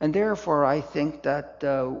 And therefore, I think that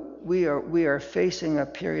we are facing a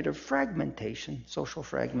period of fragmentation, social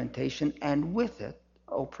fragmentation, and with it,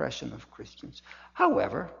 oppression of Christians.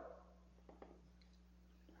 However,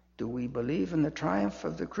 do we believe in the triumph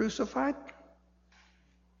of the crucified?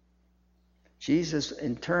 Jesus,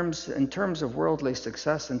 in terms of worldly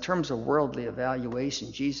success, in terms of worldly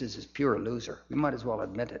evaluation, Jesus is pure loser. We might as well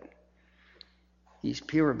admit it. He's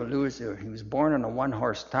pure loser. He was born in a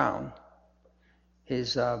one-horse town.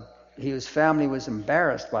 His family was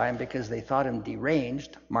embarrassed by him because they thought him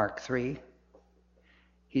deranged, Mark 3.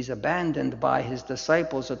 He's abandoned by his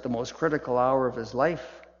disciples at the most critical hour of his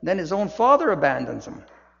life. Then his own father abandons him.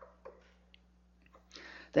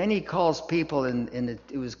 Then he calls people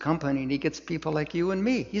into his company, and he gets people like you and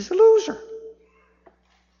me. He's a loser.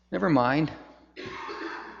 Never mind.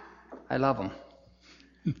 I love him.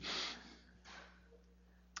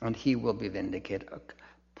 And he will be vindicated.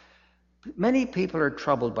 Many people are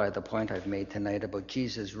troubled by the point I've made tonight about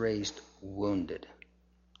Jesus raised wounded.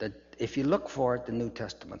 That if you look for it, the New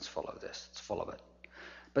Testament's full of this. It's full of it.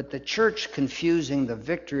 But the church confusing the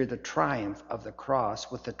victory, the triumph of the cross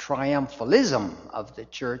with the triumphalism of the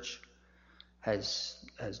church has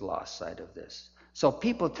lost sight of this. So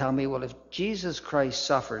people tell me, well, if Jesus Christ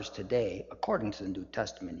suffers today, according to the New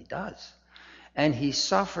Testament, he does. And he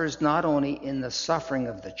suffers not only in the suffering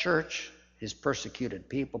of the church, his persecuted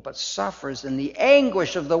people, but suffers in the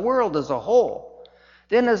anguish of the world as a whole.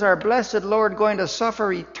 Then is our blessed Lord going to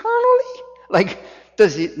suffer eternally? Like,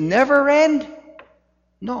 does it never end?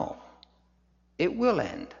 No, it will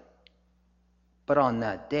end. But on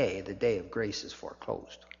that day, the day of grace is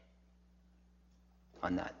foreclosed.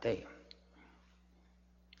 On that day.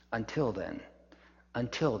 Until then,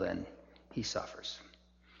 he suffers.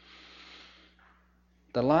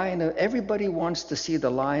 Everybody wants to see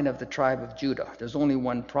the Lion of the tribe of Judah. There's only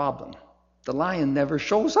one problem. The lion never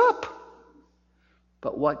shows up.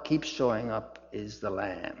 But what keeps showing up is the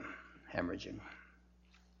lamb hemorrhaging.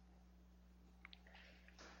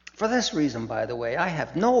 For this reason, by the way, I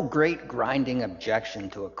have no great grinding objection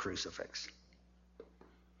to a crucifix.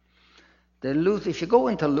 If you go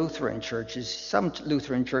into Lutheran churches, some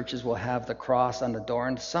Lutheran churches will have the cross on the door,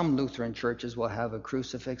 and some Lutheran churches will have a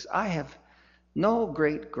crucifix. I have no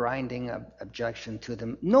great grinding objection to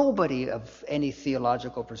them. Nobody of any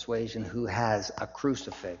theological persuasion who has a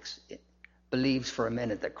crucifix believes for a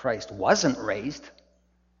minute that Christ wasn't raised.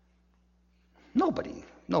 Nobody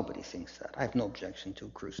thinks that. I have no objection to a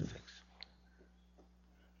crucifix.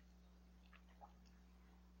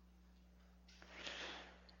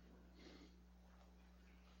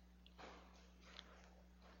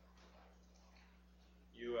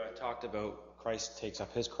 You talked about Christ takes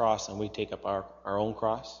up his cross and we take up our own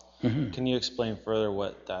cross. Mm-hmm. Can you explain further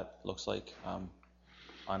what that looks like on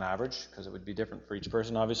average? Because it would be different for each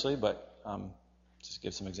person, obviously, but just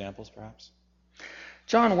give some examples, perhaps.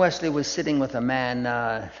 John Wesley was sitting with a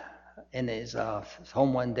man in his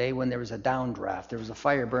home one day when there was a downdraft. There was a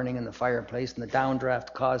fire burning in the fireplace, and the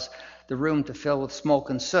downdraft caused the room to fill with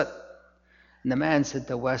smoke and soot. And the man said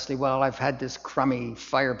to Wesley, well, I've had this crummy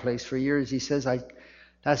fireplace for years. He says,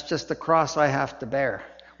 that's just the cross I have to bear.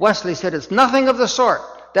 Wesley said, it's nothing of the sort.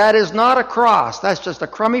 That is not a cross. That's just a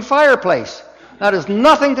crummy fireplace. That has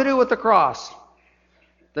nothing to do with the cross.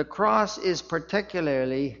 The cross is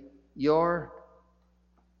particularly your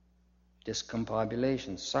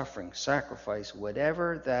discombobulation, suffering, sacrifice,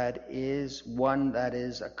 whatever that is, one that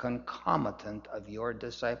is a concomitant of your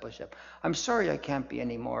discipleship. I'm sorry I can't be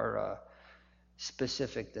any more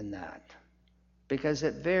specific than that, because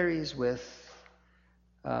it varies with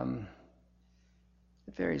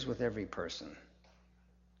every person.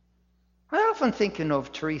 I often think,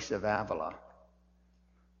 of Teresa of Avila.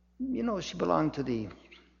 She belonged to the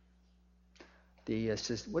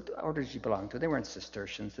what order did she belong to? They weren't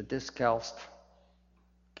Cistercians. The Discalced.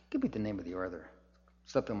 Give me the name of the order.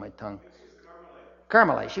 Slipped on my tongue.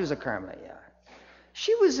 Carmelite. She was a Carmelite, yeah.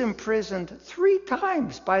 She was imprisoned 3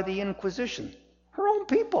 times by the Inquisition. Her own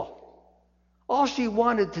people. All she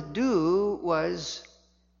wanted to do was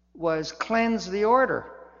cleanse the order.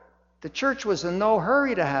 The church was in no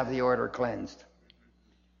hurry to have the order cleansed.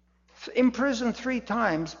 Imprisoned 3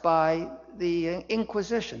 times by the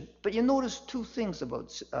Inquisition. But you notice 2 things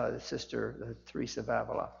about Sister Teresa of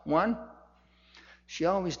Avila. 1, she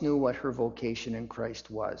always knew what her vocation in Christ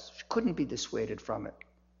was. She couldn't be dissuaded from it.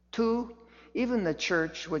 2, even the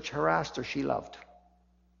church which harassed her, she loved.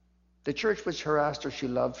 The church which harassed her, she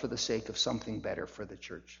loved for the sake of something better for the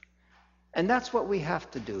church. And that's what we have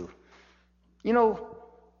to do.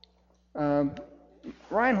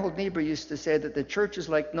 Reinhold Niebuhr used to say that the church is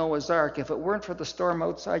like Noah's Ark. If it weren't for the storm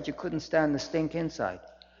outside, you couldn't stand the stink inside.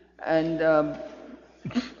 And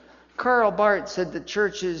Karl Barth said the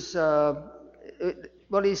church is,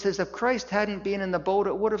 he says, if Christ hadn't been in the boat,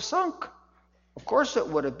 it would have sunk. Of course it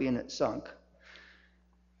would have been sunk.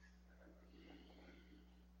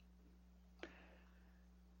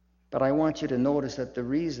 But I want you to notice that the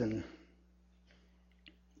reason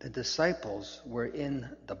the disciples were in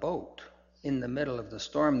the boat in the middle of the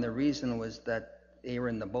storm, the reason was that they were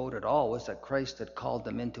in the boat at all was that Christ had called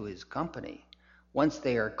them into his company. Once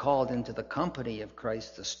they are called into the company of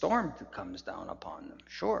Christ, the storm comes down upon them,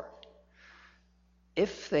 sure.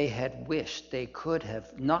 If they had wished, they could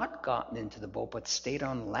have not gotten into the boat, but stayed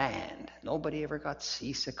on land. Nobody ever got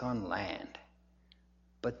seasick on land.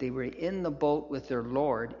 but they were in the boat with their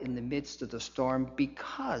Lord in the midst of the storm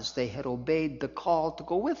because they had obeyed the call to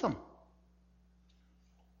go with him.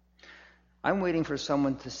 I'm waiting for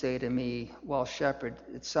someone to say to me, well, Shepherd,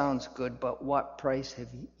 it sounds good, but what price have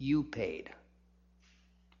you paid?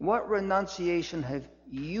 What renunciation have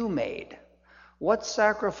you made? What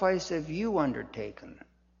sacrifice have you undertaken?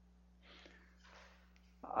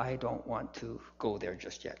 I don't want to go there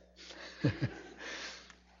just yet.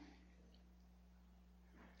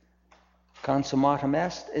 Consummatum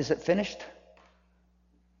est. Is it finished?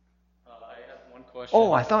 I have one question.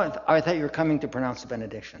 Oh, I thought you were coming to pronounce the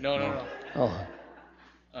benediction. No. Oh.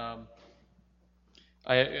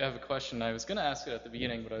 I have a question. I was going to ask it at the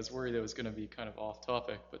beginning, but I was worried it was going to be kind of off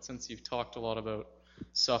topic. But since you've talked a lot about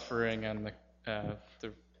suffering and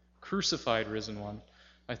the crucified risen one,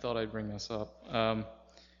 I thought I'd bring this up.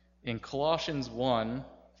 In Colossians 1,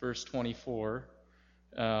 verse 24,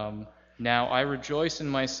 now I rejoice in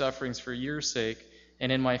my sufferings for your sake,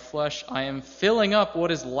 and in my flesh I am filling up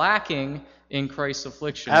what is lacking in Christ's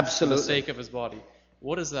afflictions for the sake of his body.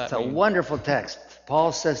 What does that mean? It's a wonderful text.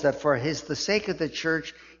 Paul says that for the sake of the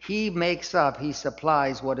church, he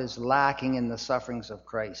supplies what is lacking in the sufferings of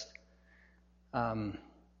Christ.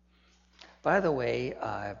 By the way,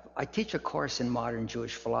 I teach a course in modern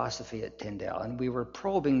Jewish philosophy at Tyndale, and we were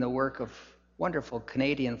probing the work of wonderful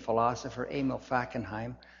Canadian philosopher Emil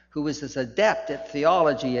Fackenheim, who was as adept at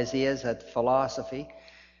theology as he is at philosophy.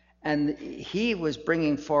 And he was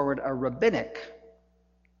bringing forward a rabbinic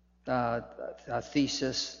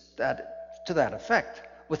thesis to that effect,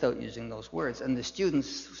 without using those words. And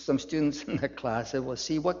some students in the class said, well,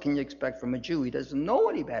 see, what can you expect from a Jew? He doesn't know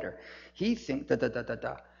any better. He thinks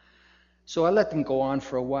da-da-da-da-da. So I let them go on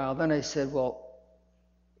for a while. Then I said, well,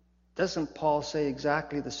 doesn't Paul say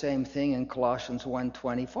exactly the same thing in Colossians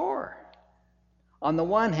 1:24? On the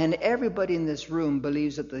one hand, everybody in this room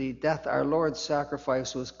believes that the death, our Lord's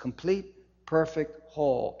sacrifice, was complete, perfect,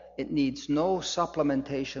 whole. It needs no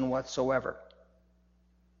supplementation whatsoever.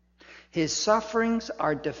 His sufferings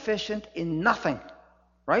are deficient in nothing,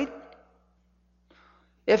 right?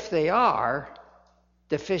 If they are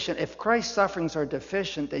deficient, if Christ's sufferings are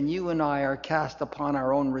deficient, then you and I are cast upon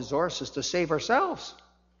our own resources to save ourselves.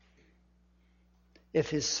 If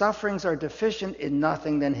his sufferings are deficient in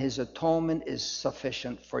nothing, then his atonement is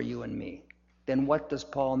sufficient for you and me. Then what does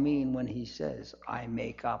Paul mean when he says, I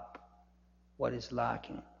make up what is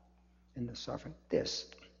lacking in the suffering? This.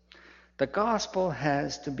 The gospel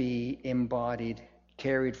has to be embodied,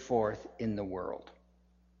 carried forth in the world.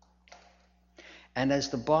 And as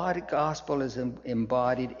the gospel is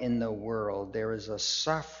embodied in the world, there is a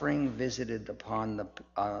suffering visited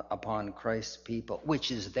upon Christ's people,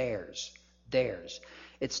 which is theirs.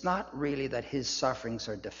 It's not really that his sufferings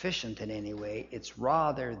are deficient in any way. It's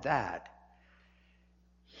rather that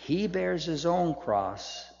he bears his own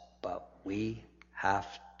cross, but we have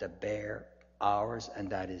to bear ours, and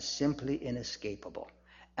that is simply inescapable.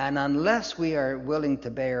 And unless we are willing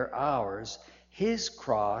to bear ours, his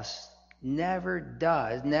cross never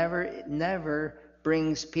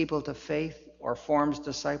brings people to faith or forms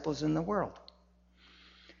disciples in the world.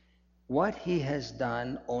 What he has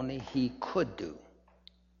done, only he could do.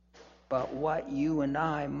 But what you and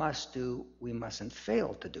I must do, we mustn't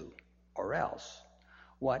fail to do, or else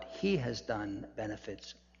what he has done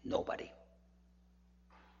benefits nobody.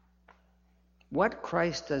 What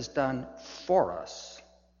Christ has done for us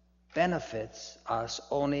benefits us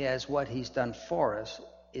only as what he's done for us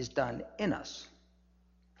is done in us.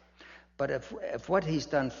 But if what he's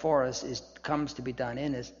done for us comes to be done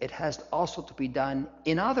in us, it has also to be done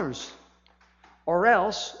in others. Or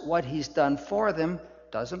else what he's done for them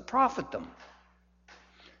doesn't profit them.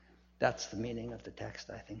 That's the meaning of the text,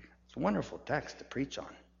 I think. It's a wonderful text to preach on.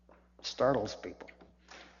 It startles people.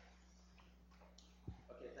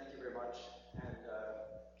 Okay, thank you very much. And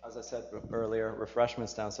as I said earlier,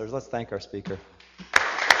 refreshments downstairs. Let's thank our speaker.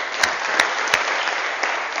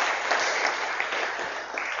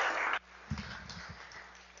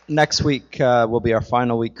 Next week will be our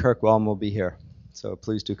final week. Kirk Wellman will be here. So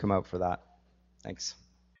please do come out for that. Thanks.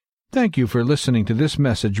 Thank you for listening to this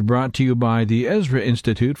message brought to you by the Ezra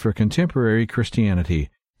Institute for Contemporary Christianity.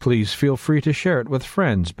 Please feel free to share it with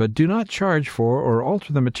friends, but do not charge for or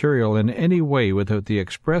alter the material in any way without the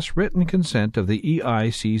express written consent of the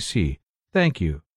EICC. Thank you.